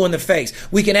till we're blue in the face.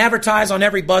 We can advertise on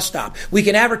every bus stop. We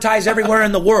can advertise everywhere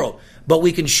in the world. But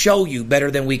we can show you better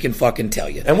than we can fucking tell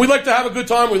you. And we like to have a good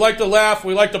time. We like to laugh.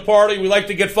 We like to party. We like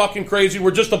to get fucking crazy.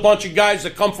 We're just a bunch of guys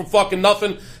that come from fucking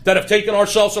nothing, that have taken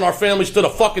ourselves and our families to the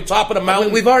fucking top of the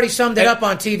mountain. We've already summed it up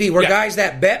on TV. We're guys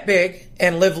that bet big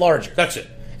and live larger. That's it.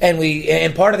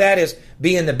 And part of that is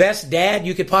being the best dad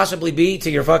you could possibly be to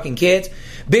your fucking kids.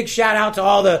 Big shout out to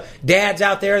all the dads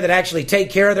out there that actually take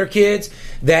care of their kids,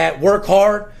 that work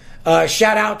hard.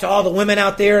 Shout out to all the women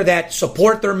out there that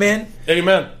support their men.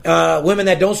 Amen. Women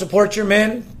that don't support your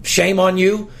men, shame on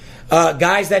you.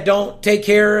 Guys that don't take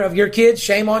care of your kids,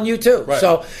 shame on you too. Right.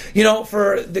 So,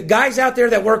 for the guys out there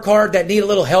that work hard, that need a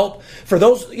little help, for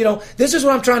those, this is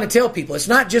what I'm trying to tell people. It's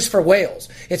not just for whales.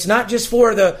 It's not just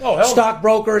for the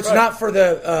stockbroker. It's not for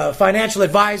the financial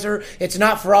advisor. It's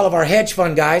not for all of our hedge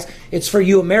fund guys. It's for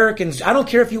you Americans. I don't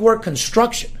care if you work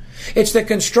construction. It's the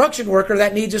construction worker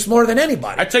that needs us more than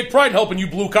anybody. I take pride in helping you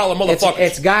blue-collar motherfuckers.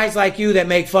 It's guys like you that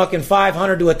make fucking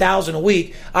 $500 to $1,000 a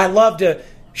week. I love to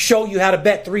show you how to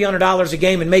bet $300 a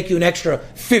game and make you an extra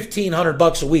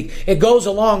 $1,500 a week. It goes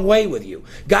a long way with you.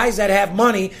 Guys that have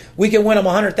money, we can win them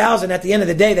 $100,000. At the end of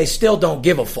the day, they still don't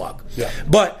give a fuck. Yeah.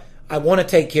 But I want to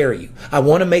take care of you. I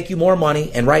want to make you more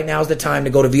money, and right now is the time to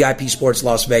go to VIP Sports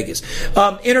Las Vegas.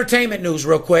 Entertainment news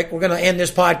real quick. We're going to end this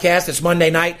podcast. It's Monday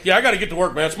night. Yeah, I got to get to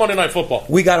work, man. It's Monday Night Football.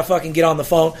 We got to fucking get on the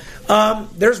phone.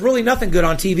 There's really nothing good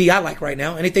on TV I like right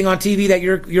now. Anything on TV that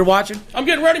you're watching? I'm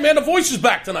getting ready, man. The Voice is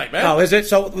back tonight, man. Oh, is it?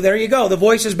 So there you go. The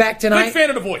Voice is back tonight. Big fan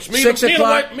of The Voice. Me 6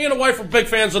 o'clock. Me and the wife are big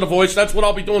fans of The Voice. That's what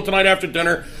I'll be doing tonight after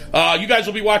dinner. You guys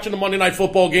will be watching the Monday Night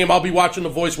Football game. I'll be watching The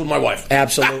Voice with my wife.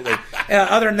 Absolutely.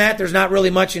 Other than that, there's not really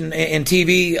much in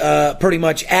TV pretty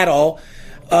much at all.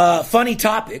 Funny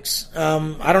topics.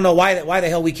 I don't know why the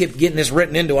hell we keep getting this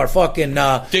written into our fucking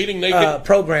Dating Naked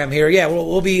program here. Yeah,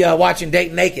 we'll be watching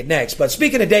Dating Naked next. But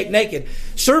speaking of Dating Naked,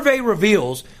 survey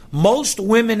reveals most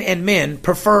women and men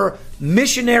prefer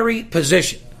missionary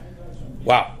position.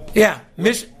 Wow. Yeah.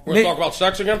 We're going to talk about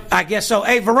sex again? I guess so.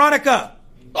 Hey, Veronica.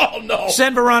 Oh, no.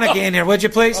 Send Veronica in here, would you,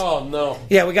 please? Oh, no.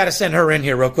 Yeah, we got to send her in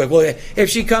here real quick. Well, if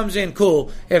she comes in, cool.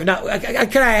 If not,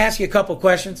 can I ask you a couple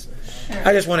questions? Sure.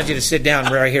 I just wanted you to sit down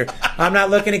right here. I'm not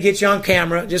looking to get you on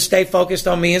camera. Just stay focused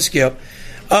on me and Skip.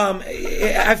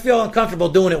 I feel uncomfortable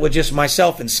doing it with just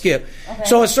myself and Skip. Okay.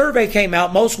 So a survey came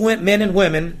out. Most men and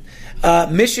women,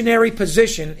 missionary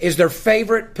position is their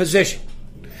favorite position.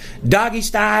 Doggy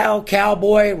style,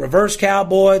 cowboy, reverse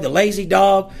cowboy, the lazy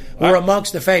dog were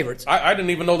amongst the favorites. I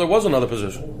didn't even know there was another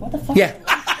position. What the fuck? Yeah.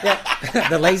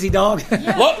 The lazy dog.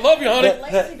 Yeah. Love you, honey.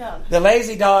 Lazy dog. The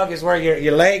lazy dog is where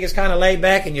your leg is kind of laid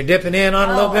back and you're dipping in on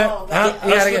a little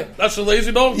bit. That's the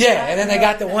lazy dog? Yeah, and then they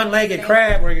got the one-legged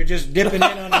crab where you're just dipping in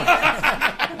on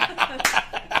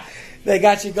They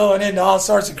got you going into all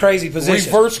sorts of crazy positions.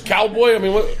 Reverse cowboy? I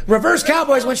mean, what? Reverse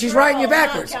cowboy is when she's riding you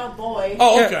backwards. Cowboy.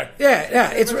 Oh, okay. Yeah.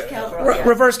 It's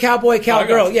reverse cowboy,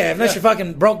 cowgirl. Yeah, unless you're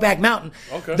fucking Brokeback Mountain.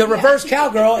 Okay. The reverse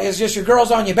cowgirl is just your girl's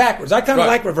on you backwards. I kind of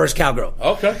like reverse cowgirl.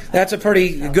 Okay. That's a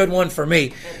pretty good one for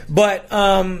me. But,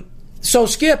 so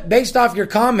Skip, based off your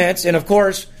comments, and of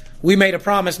course, we made a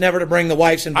promise never to bring the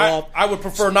wives involved. I would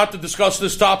prefer not to discuss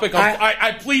this topic.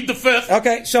 I plead the fifth.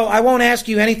 Okay, so I won't ask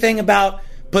you anything about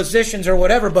positions or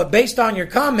whatever, but based on your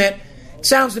comment,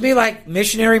 Sounds to me like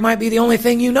missionary might be the only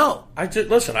thing you know. I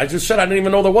just said I didn't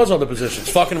even know there was other positions.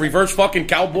 Fucking reverse fucking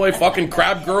cowboy, fucking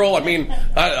crab girl. I mean,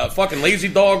 fucking lazy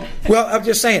dog. Well, I'm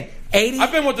just saying, 80.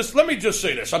 I've been with this. Let me just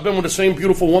say this. I've been with the same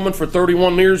beautiful woman for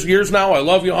 31 years now. I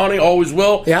love you, honey. Always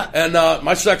will. Yeah. And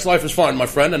my sex life is fine, my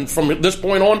friend. And from this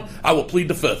point on, I will plead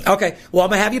the fifth. Okay. Well, I'm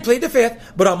going to have you plead the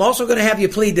fifth, but I'm also going to have you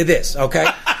plead to this, okay?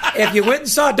 If you went and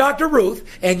saw Dr. Ruth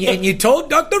and you told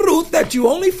Dr. Ruth that you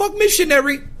only fuck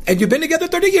missionary and you've been together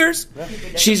 30 years,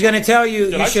 she's going to tell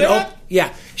you Did I say that?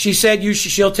 Yeah. She said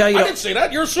she'll tell you. I didn't say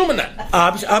that. You're assuming that.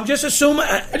 I'm just assuming.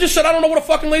 I just said I don't know what a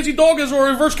fucking lazy dog is or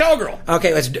a reverse cowgirl.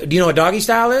 Okay. Do you know what doggy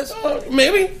style is?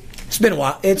 Maybe. It's been a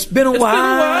while. It's been a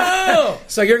while.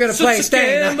 So you're going to play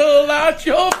Stain. Candle out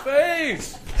your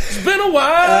face. It's been a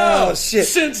while. Oh, shit.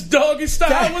 Since doggy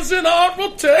style was in our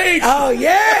rotation. Oh,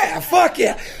 yeah. Fuck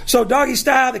yeah. So doggy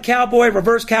style, the cowboy,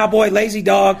 reverse cowboy, lazy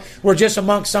dog were just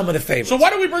amongst some of the favorites. So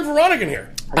why did we bring Veronica in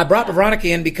here? I brought Veronica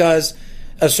in because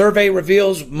a survey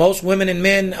reveals most women and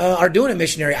men are doing a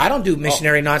missionary. I don't do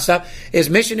missionary nonstop.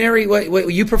 Is missionary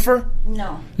what you prefer?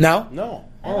 No. No? No.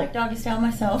 I like doggy style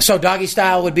myself. So doggy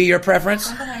style would be your preference?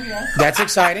 Yes. That's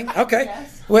exciting. Okay.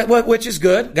 Yes. Which is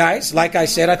good, guys. Like I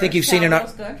said, I think you've seen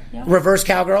Cowgirl's good. Yeah. Reverse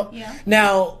cowgirl. Yeah.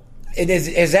 Now,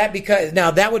 is that because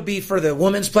now that would be for the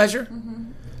woman's pleasure?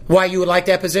 Mm-hmm. Why you would like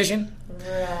that position?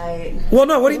 Right. Well,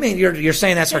 no. What do you mean? You're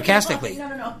saying that sarcastically?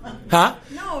 No. Huh?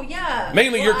 No, yeah.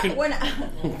 Mainly Go ahead.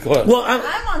 Well,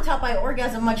 I'm on top. I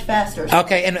orgasm much faster.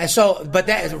 Okay, and so, but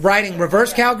that is riding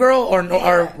reverse cowgirl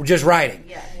or just riding?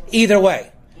 Yeah. Either way.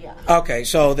 Yeah. Okay,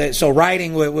 so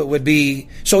riding would be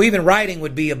even riding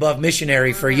would be above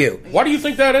missionary for you. Why do you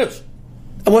think that is?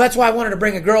 Well, that's why I wanted to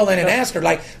bring a girl in and ask her.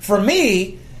 Like for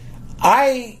me,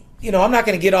 I'm not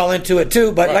going to get all into it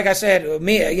too, but like I said,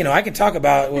 me, I can talk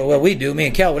about what we do, me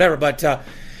and Kel, whatever. But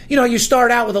you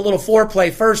start out with a little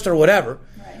foreplay first or whatever.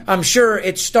 Right. I'm sure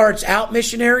it starts out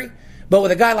missionary, but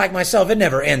with a guy like myself, it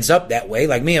never ends up that way.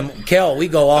 Like me and Kel, we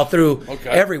go all through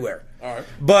everywhere. All right.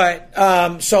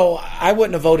 But so I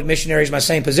wouldn't have voted missionary as my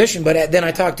same position. But then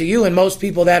I talked to you, and most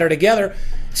people that are together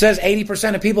says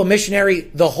 80% of people missionary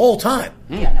the whole time.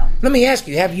 Yeah, no. Let me ask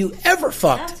you: have you ever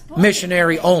fucked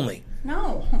missionary only?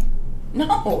 No.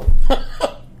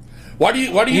 Why do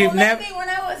you? You've never. When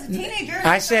I was a teenager,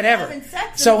 I said ever.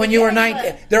 So when you were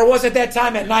 19, there was at that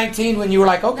time at 19 when you were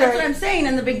like, okay. That's what I'm saying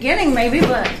in the beginning, maybe,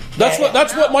 but that's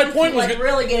what my point was.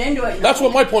 Really get into it. That's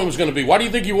what my point was going to be. Why do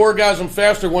you think you orgasm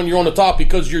faster when you're on the top?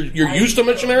 Because you're used to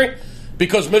missionary.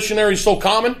 Because missionary is so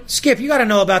common? Skip, you got to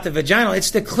know about the vaginal.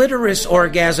 It's the clitoris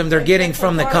orgasm they're getting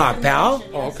from the cock, pal.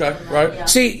 Oh, okay, right.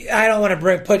 See, I don't want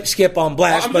to put Skip on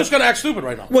blast. I'm just going to act stupid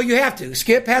right now. Well, you have to.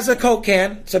 Skip has a Coke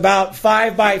can. It's about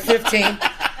 5 by 15.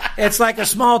 It's like a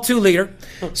small 2-liter.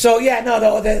 So yeah,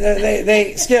 no,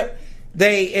 they Skip.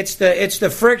 It's the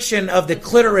friction of the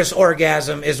clitoris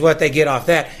orgasm is what they get off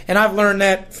that, and I've learned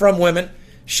that from women.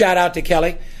 Shout out to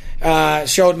Kelly.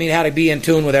 Showed me how to be in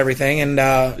tune with everything, and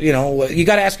you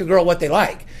got to ask a girl what they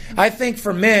like. I think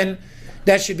for men,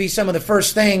 that should be some of the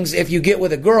first things if you get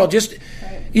with a girl. Just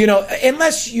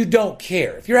unless you don't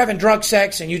care. If you're having drug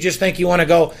sex and you just think you want to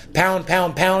go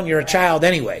pound, you're a child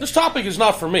anyway. This topic is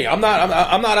not for me. I'm not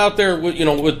out there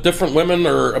with different women,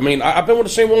 or I've been with the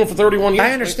same woman for 31 years.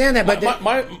 I understand that, but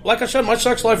like I said, my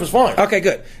sex life is fine. Okay,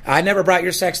 good. I never brought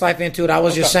your sex life into it. I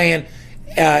was just saying.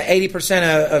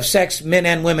 80% of sex, men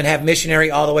and women, have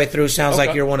missionary all the way through. Sounds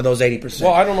like you're one of those 80%.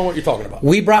 Well, I don't know what you're talking about.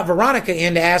 We brought Veronica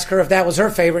in to ask her if that was her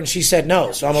favorite, and she said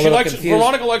no. So I'm a little confused.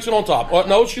 Veronica likes it on top.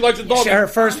 No, she likes it doggy. Her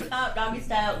first doggy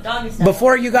style.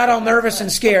 Before you got all nervous and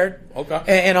scared,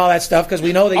 and all that stuff, because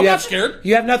we know that I'm not scared.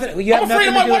 You have nothing. I'm afraid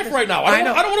of my wife right now. I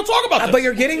don't want to talk about this. But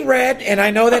you're getting red, and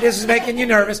I know that this is making you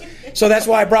nervous. So that's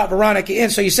why I brought Veronica in.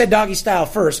 So you said doggy style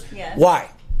first. Yes. Why?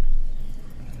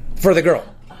 For the girl.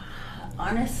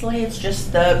 Honestly, it's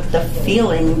just the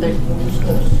feeling.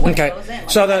 Okay,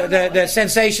 so the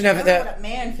sensation of what a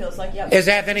man feels like. Yeah. Is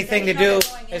that anything to do?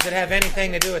 Does it have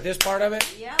anything to do with this part of it?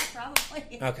 Yeah,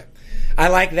 probably. Okay, I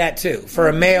like that too. For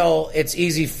a male, it's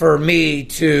easy for me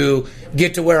to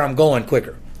get to where I'm going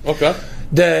quicker. Okay.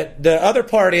 The other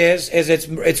part is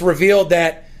it's revealed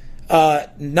that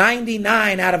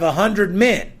 99 out of 100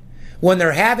 men, when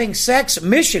they're having sex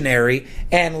missionary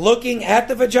and looking at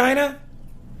the vagina,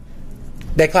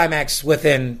 they climax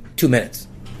within 2 minutes.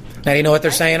 Now, do you know what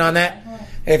they're saying on that?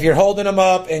 If you're holding them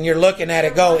up and you're looking at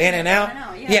it go in and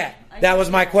out, yeah, that was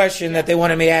my question that they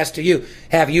wanted me to ask to you.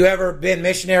 Have you ever been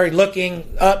missionary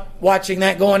looking up, watching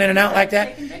that going in and out like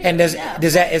that? And is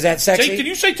that sexy? Did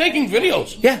you say taking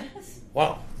videos? Yeah.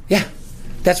 Wow. Yeah.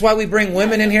 That's why we bring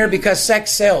women in here, because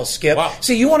sex sells, Skip. Wow.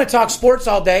 See, you want to talk sports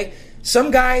all day.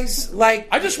 some guys like.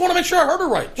 I just want to make sure I heard her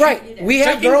right. Right. We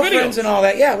have Taking girlfriends videos. and all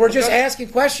that. Yeah, we're just asking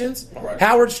questions. All right.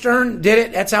 Howard Stern did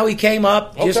it. That's how he came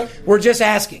up. Okay. We're just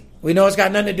asking. We know it's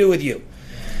got nothing to do with you.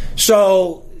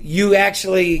 So you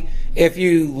actually, if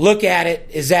you look at it,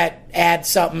 is that add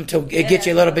something to get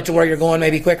you a little bit to where you're going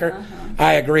maybe quicker?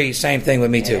 I agree. Same thing with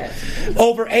me too.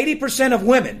 Over 80% of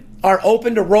women are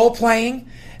open to role playing.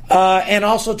 And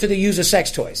also to the use of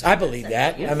sex toys. I believe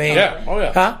that. I mean, yeah. Oh,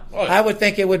 yeah. Huh? Oh, yeah. I would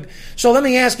think it would. So let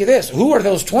me ask you this. Who are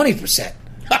those 20%?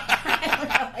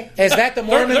 Is that the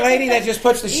Mormon lady that just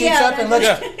puts the sheets up and lets...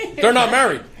 Yeah. They're not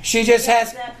married. She just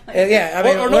has... yeah, I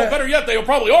mean... Or no, better yet, they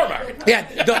probably are married. Yeah,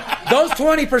 those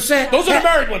 20%... Those are the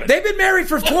married women. They've been married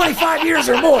for 25 years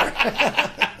or more.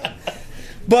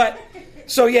 But,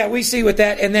 so yeah, we see with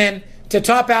that. And then to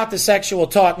top out the sexual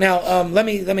talk. Now, let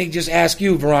me just ask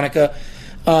you, Veronica,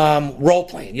 role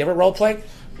playing. You ever role play?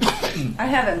 I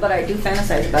haven't, but I do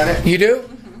fantasize about it. You do?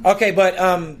 Okay, but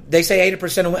they say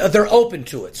 80% of women, they're open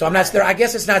to it. So I'm not. I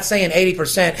guess it's not saying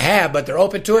 80% have, but they're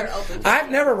open to it.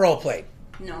 I've never role played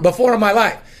before in my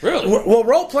life. Really? Well,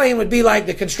 role playing would be like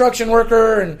the construction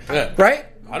worker, and right?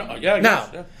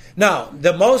 No.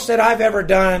 The most that I've ever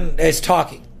done is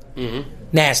talking. Mm-hmm.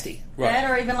 Nasty. Right.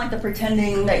 That or even like the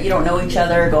pretending that you don't know each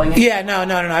other, going. Yeah, no.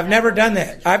 I've never done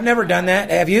that.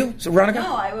 Have you, Veronica?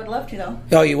 No, I would love to though.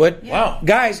 Oh, you would? Yeah. Wow.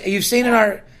 Guys, you've seen in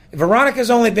our. Veronica's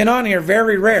only been on here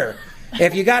very rare.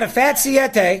 If you got a fat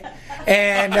siete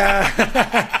and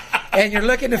and you're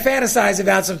looking to fantasize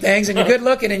about some things and you're good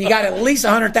looking and you got at least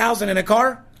 100,000 in a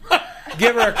car,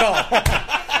 give her a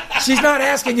call. She's not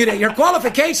asking you that. Your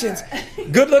qualifications: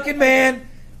 good looking man,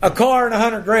 a car, and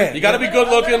 $100,000. You got to be good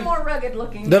looking. A little more rugged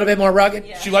looking. A little bit more rugged.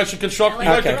 Yeah. She likes to construct. You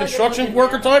like the construction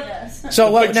worker type? Yes.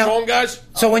 So what? Big Now, strong guys.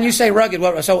 So when you say rugged,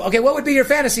 what? So okay, what would be your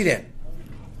fantasy then?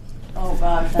 Oh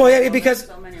gosh. Well, yeah,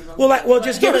 because. Well,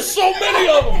 just give There's us so many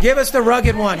of them. Give us the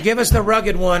rugged one. Give us the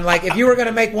rugged one. Like if you were going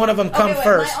to make one of them come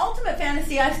first. My ultimate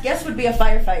fantasy, I guess, would be a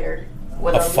firefighter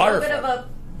with a little bit of a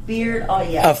beard. Oh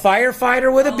yeah. A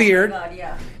firefighter with a beard. Oh my God,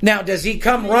 yeah. Now, does he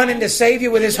come running to save you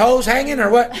with his hose hanging,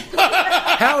 or what?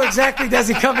 How exactly does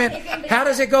he come in? How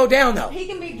does it go down, though? He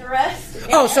can be dressed.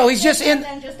 Oh, so he's just in. And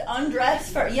then just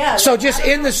undressed for So just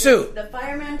in the suit. The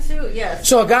fireman suit, yes.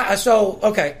 So a guy. So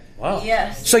okay. Wow.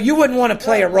 Yes. So you wouldn't want to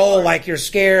play a role like you're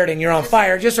scared and you're on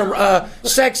fire. Just a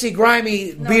sexy,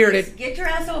 grimy, bearded. Just get your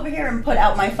ass over here and put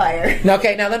out my fire.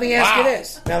 Okay, now let me ask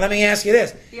you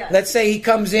this. Yeah. Let's say he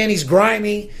comes in, he's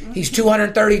grimy, he's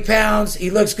 230 pounds, he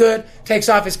looks good, takes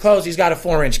off his clothes, he's got a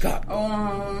 4-inch cock.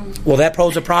 Will that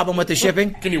pose a problem with the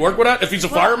shipping? Can you work with that if he's a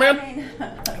fireman? I mean,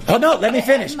 Oh no, let me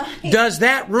finish. Does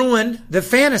that ruin the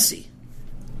fantasy?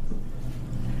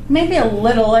 maybe a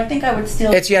little. I think I would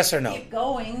still. It's yes or no. Keep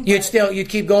going. You'd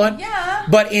keep going. Yeah.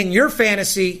 But in your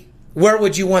fantasy, where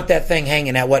would you want that thing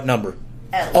hanging at? What number?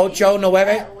 Ocho, nueve?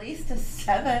 At least a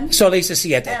 7. So at least a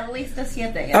siete. At least a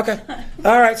 7. Yeah. Okay.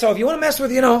 All right. So if you want to mess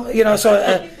with,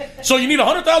 so. So you need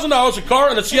 $100,000, a car,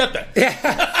 and a Siete.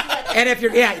 Yeah. And if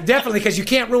you're, definitely, because you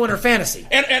can't ruin her fantasy.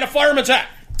 And a fireman's hat.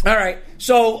 All right.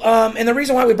 So, and the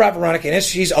reason why we brought Veronica in is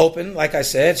she's open, like I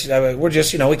said. We're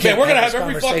just, we can't. Man, we're going to have this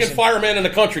every conversation. fucking fireman in the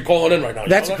country calling in right now.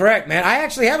 That's correct, man. I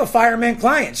actually have a fireman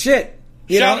client. Shit.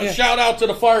 Shout out to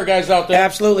the fire guys out there.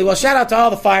 Absolutely. Well, shout out to all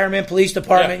the firemen, police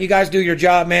department. Yeah. You guys do your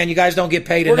job, man. You guys don't get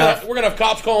paid enough. We're gonna have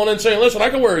cops calling in saying, "Listen, I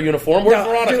can wear a uniform." Where's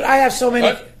Veronica? Dude, I have so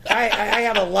many. I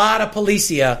have a lot of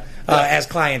policia as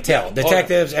clientele,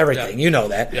 detectives, everything. Yeah. You know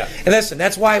that. Yeah. And listen,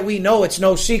 that's why we know it's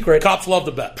no secret. Cops love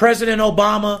the bet. President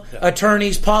Obama,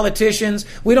 attorneys, politicians.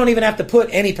 We don't even have to put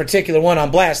any particular one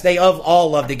on blast. They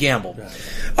all love to gamble.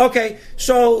 Okay,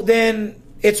 so then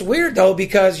it's weird though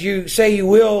because you say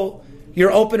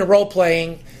you're open to role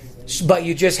playing, but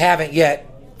you just haven't yet.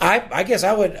 I guess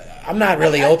I would. I'm not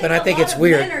really open. I think it's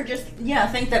weird. Men are just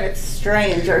think that it's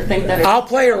strange or think that it's. I'll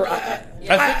play her.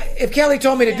 If Kelly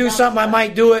told me to do something, I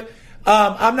might do it.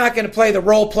 I'm not going to play the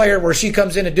role player where she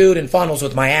comes in a dude and funnels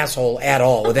with my asshole at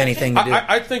all with anything to do.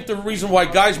 I think the reason why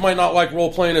guys might not like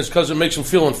role playing is because it makes them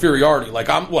feel inferiority. Like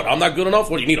I'm not good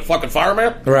enough. What do you need, a fucking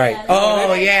fireman? Right.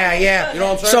 Oh yeah. You know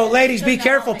what I'm saying? So ladies, be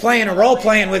careful playing a role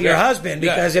playing with your husband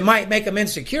because it might make them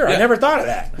insecure. I never thought of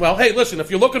that. Well, hey, listen, if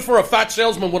you're looking for a fat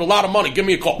salesman with a lot of money, give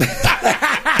me a call.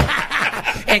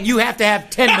 And you have to have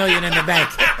 $10 million in the bank.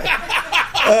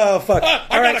 Oh, fuck. I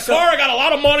got a car, I got a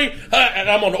lot of money, and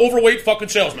I'm an overweight fucking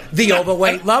salesman. The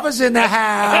overweight lovers in the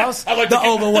house.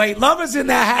 Overweight lovers in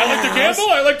the house. I like to gamble,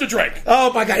 I like to drink.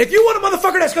 Oh, my God. If you want a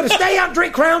motherfucker that's going to stay out and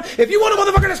drink Crown, if you want a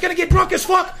motherfucker that's going to get drunk as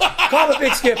fuck, call the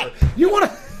Big Skipper. You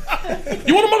want to...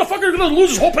 You want a motherfucker going to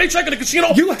lose his whole paycheck in a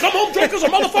casino? You come home drunk as a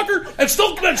motherfucker and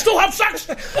still have sex?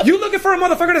 You looking for a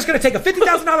motherfucker that's going to take a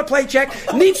 $50,000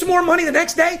 paycheck, need some more money the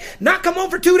next day, not come home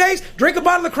for 2 days, drink a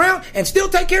bottle of Crown, and still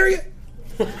take care of you?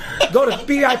 Go to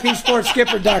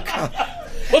BIPSportsSkipper.com.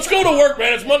 Let's go to work,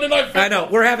 man. It's Monday Night Football. I know.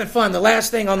 We're having fun. The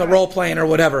last thing on the role playing or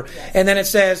whatever. And then it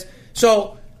says,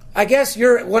 so I guess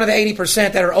you're one of the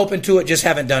 80% that are open to it, just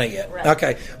haven't done it yet. Right.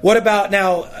 Okay. What about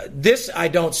now, this I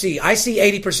don't see. I see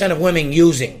 80% of women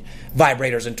using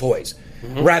vibrators and toys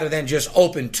rather than just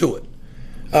open to it.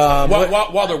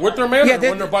 While they're with their man or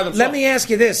when they're by themselves? Let me ask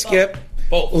you this, Skip.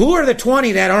 Both. Who are the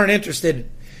 20 that aren't interested?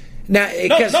 Now,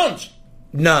 nuns.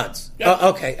 Nuns. Yeah.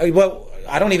 Okay. Well,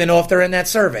 I don't even know if they're in that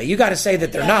survey. You got to say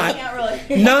that they're not.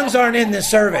 Really. Nuns aren't in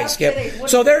this survey, Skip.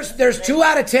 So there's 2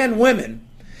 out of 10 women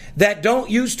that don't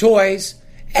use toys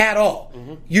at all.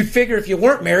 You'd figure if you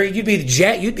weren't married, you'd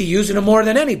be using them more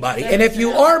than anybody. And if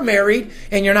you are married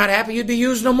and you're not happy, you'd be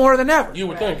using them more than ever. You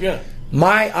would think, yeah.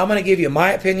 I'm going to give you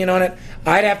my opinion on it.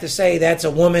 I'd have to say that's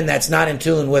a woman that's not in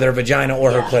tune with her vagina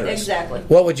or her clitoris. Exactly.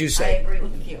 What would you say? I agree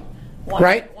with you.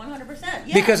 Right? 100%.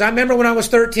 Yeah. Because I remember when I was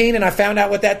 13 and I found out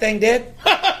what that thing did.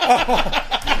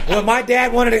 When my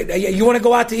dad wanted to, you want to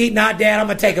go out to eat? Nah, Dad, I'm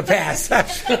going to take a pass.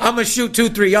 I'm going to shoot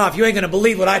 2-3 off. You ain't going to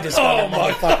believe what I discovered,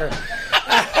 motherfucker.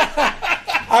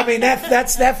 I mean,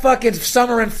 that's that fucking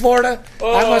summer in Florida.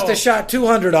 I must have shot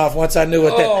 200 off once I knew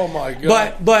what that. Oh my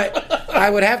God! But I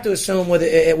would have to assume with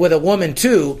a woman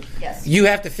too, you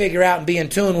have to figure out and be in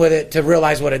tune with it to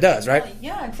realize what it does, right?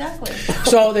 Yeah, exactly.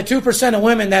 So the 2% of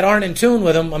women that aren't in tune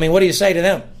with them, I mean, what do you say to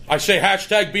them? I say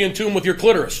hashtag be in tune with your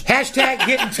clitoris. Hashtag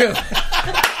get in tune.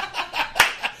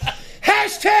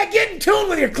 Hashtag get in tune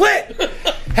with your clit.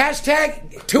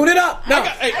 Hashtag tune it up. No.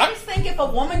 I just think if a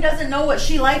woman doesn't know what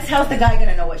she likes, how's the guy going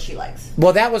to know what she likes?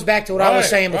 Well, that was back to what I was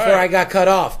saying before I got cut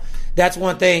off. That's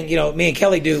one thing, me and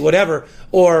Kelly do, whatever.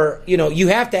 Or, you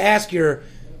have to ask your...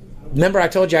 Remember I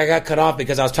told you I got cut off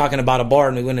because I was talking about a bar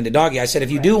and we went into doggy. I said,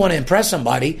 if you do want to impress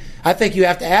somebody, I think you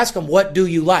have to ask them, what do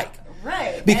you like?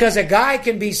 Right. Because a guy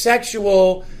can be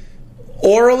sexual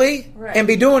orally and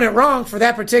be doing it wrong for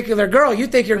that particular girl. You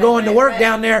think you're going to work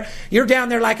down there. You're down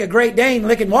there like a Great Dane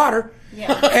licking water.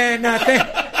 Yeah. And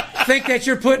think that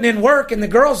you're putting in work, and the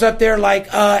girl's up there like,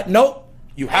 nope.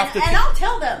 You have to. And I'll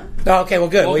tell them. Okay, well,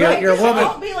 good. Well, you're a woman.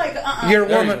 Don't be like, You're a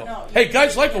woman. No. Hey,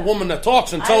 guys like a woman that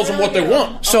talks and tells them what they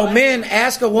want. So men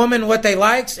ask a woman what they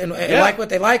likes and like what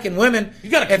they like, and women. You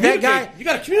got to communicate. You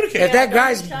got to communicate. If that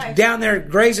guy's down there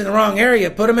grazing the wrong area,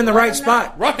 put him in the right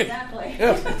spot. Right. Exactly.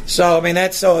 Yeah. So I mean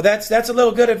that's a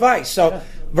little good advice. So.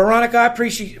 Veronica, I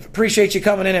appreciate you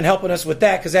coming in and helping us with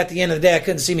that, because at the end of the day, I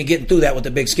couldn't see me getting through that with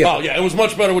the big skip. Oh, yeah, it was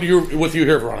much better with you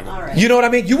here, Veronica. All right. You know what I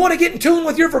mean? You want to get in tune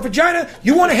with your vagina?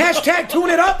 You want to hashtag tune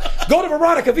it up? Go to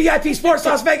Veronica,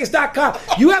 VIPSportsLasVegas.com.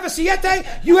 You have a Siete?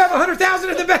 You have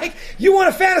 $100,000 in the bank? You want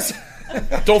a fantasy?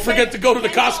 Don't forget to go to the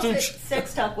costumes.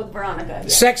 Sex Talk with Veronica.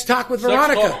 Sex Talk with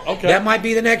Veronica. Talk. Okay. That might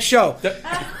be the next show.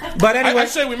 But anyway. I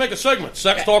say we make a segment,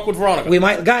 Sex Talk with Veronica. We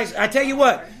might. Guys, I tell you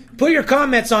what. Put your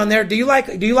comments on there. Do you like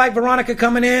Veronica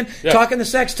coming in, talking the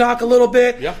sex talk a little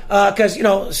bit? Yeah. Because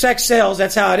sex sells.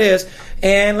 That's how it is.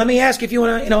 And let me ask if you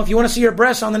want to, if you want to see your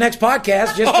breasts on the next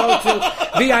podcast, just go to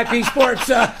VIP Sports.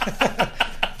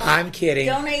 I'm kidding.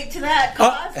 Donate to that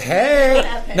cause. Hey,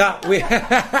 no,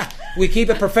 we keep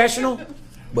it professional.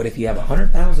 But if you have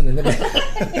 100,000 in the bank,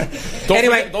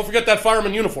 don't forget that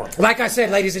fireman uniform. Like I said,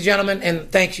 ladies and gentlemen,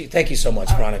 and thank you so much,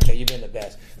 Veronica. You've been the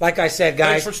best. Like I said,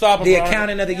 guys, thanks for stopping, the Veronica.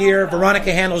 accountant of the year,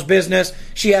 Veronica handles business.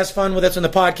 She has fun with us on the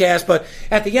podcast. But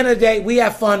at the end of the day, we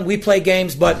have fun. We play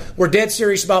games, but we're dead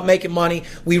serious about making money.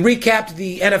 We recapped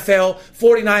the NFL.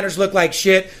 49ers look like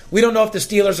shit. We don't know if the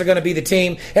Steelers are going to be the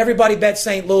team. Everybody bet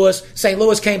St. Louis. St.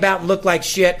 Louis came out and looked like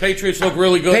shit. Patriots look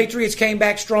really good. Patriots came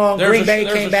back strong. Green Bay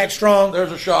came back strong.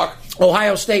 There's a shock.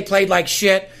 Ohio State played like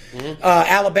shit. Mm-hmm.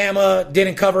 Alabama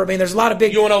didn't cover. I mean, there's a lot of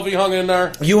big... UNLV hung in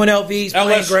there. UNLV's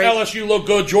playing great. LSU looked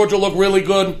good. Georgia looked really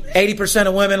good. 80%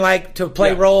 of women like to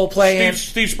play role play.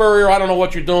 Steve Spurrier, I don't know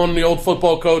what you're doing, the old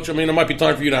football coach. I mean, it might be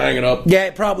time for you to hang it up. Yeah,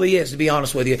 it probably is, to be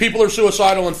honest with you. People are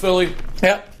suicidal in Philly.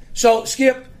 Yep. So,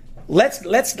 Skip... Let's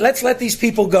let these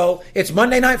people go. It's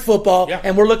Monday Night Football,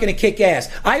 and we're looking to kick ass.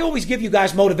 I always give you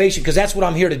guys motivation because that's what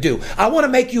I'm here to do. I want to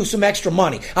make you some extra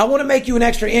money. I want to make you an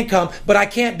extra income, but I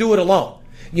can't do it alone.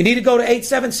 You need to go to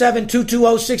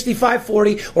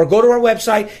 877-220-6540 or go to our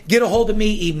website. Get a hold of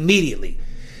me immediately.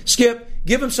 Skip,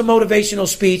 give them some motivational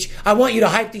speech. I want you to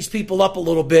hype these people up a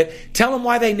little bit. Tell them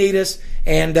why they need us,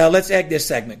 and let's egg this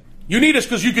segment. You need us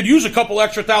because you could use a couple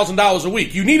extra $1,000 a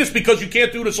week. You need us because you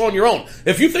can't do this on your own.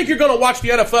 If you think you're going to watch the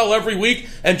NFL every week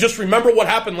and just remember what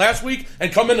happened last week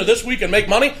and come into this week and make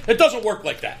money, it doesn't work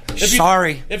like that.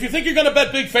 If you think you're going to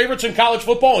bet big favorites in college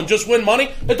football and just win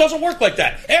money, it doesn't work like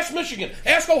that. Ask Michigan.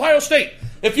 Ask Ohio State.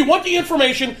 If you want the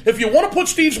information, if you want to put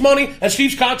Steve's money and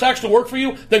Steve's contacts to work for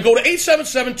you, then go to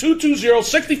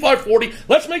 877-220-6540.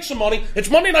 Let's make some money. It's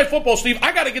Monday Night Football, Steve.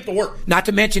 I got to get to work. Not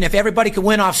to mention, if everybody could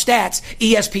win off stats,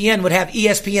 ESPN would have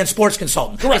ESPN Sports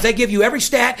Consultant. Correct. Because they give you every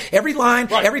stat, every line,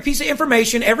 every piece of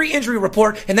information, every injury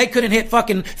report, and they couldn't hit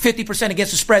fucking 50%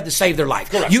 against the spread to save their life.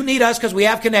 Correct. You need us because we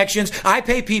have connections. I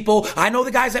pay people. I know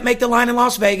the guys that make the line in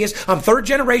Las Vegas. I'm third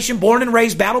generation, born and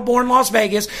raised, battle-born Las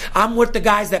Vegas. I'm with the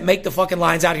guys that make the fucking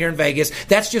lines out here in Vegas.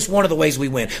 That's just one of the ways we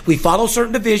win. We follow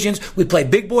certain divisions. We play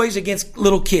big boys against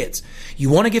little kids. You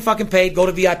want to get fucking paid, go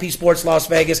to VIP Sports Las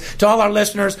Vegas. To all our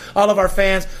listeners, all of our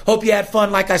fans, hope you had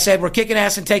fun. Like I said, we're kicking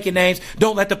ass and taking names.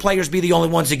 Don't let the players be the only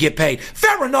ones that get paid.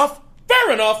 Fair enough.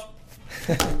 Fair enough.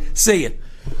 See you.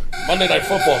 Monday Night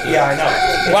Football. Dude. Yeah, I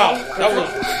know. Wow. That was...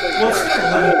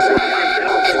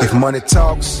 If money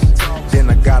talks, then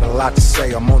I got a lot to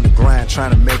say. I'm on the grind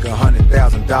trying to make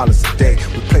 $100,000 a day.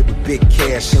 We play with big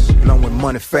cash and we blowing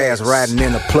money fast. Riding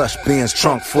in a plush Benz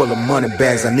trunk full of money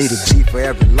bags. I need a G for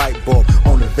every light bulb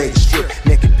on the Vegas Strip.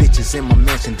 Naked bitches in my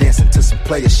mansion dancing to some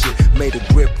player shit. Made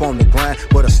a grip on the grind,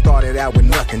 but I started out with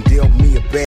nothing. Dealt me a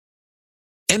bad.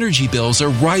 Energy bills are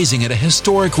rising at a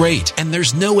historic rate, and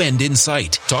there's no end in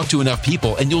sight. Talk to enough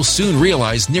people, and you'll soon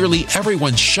realize nearly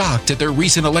everyone's shocked at their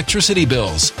recent electricity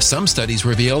bills. Some studies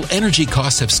reveal energy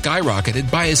costs have skyrocketed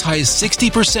by as high as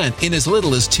 60% in as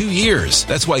little as 2 years.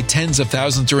 That's why tens of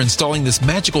thousands are installing this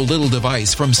magical little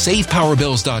device from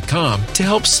SavePowerBills.com to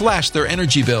help slash their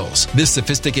energy bills. This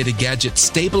sophisticated gadget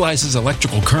stabilizes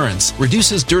electrical currents,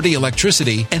 reduces dirty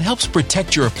electricity, and helps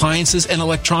protect your appliances and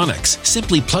electronics.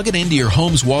 Simply plug it into your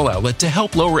home's wall outlet to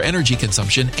help lower energy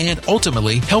consumption and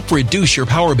ultimately help reduce your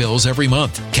power bills every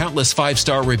month. Countless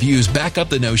 5-star reviews back up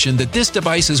the notion that this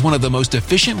device is one of the most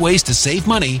efficient ways to save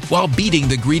money while beating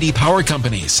the greedy power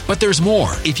companies. But there's more.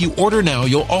 If you order now,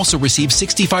 you'll also receive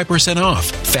 65% off,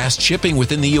 fast shipping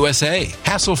within the USA,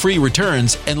 hassle-free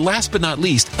returns, and last but not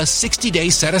least, a 60-day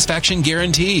satisfaction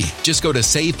guarantee. Just go to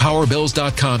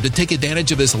SavePowerBills.com to take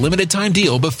advantage of this limited time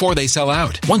deal before they sell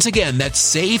out. Once again, that's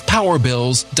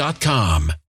SavePowerBills.com.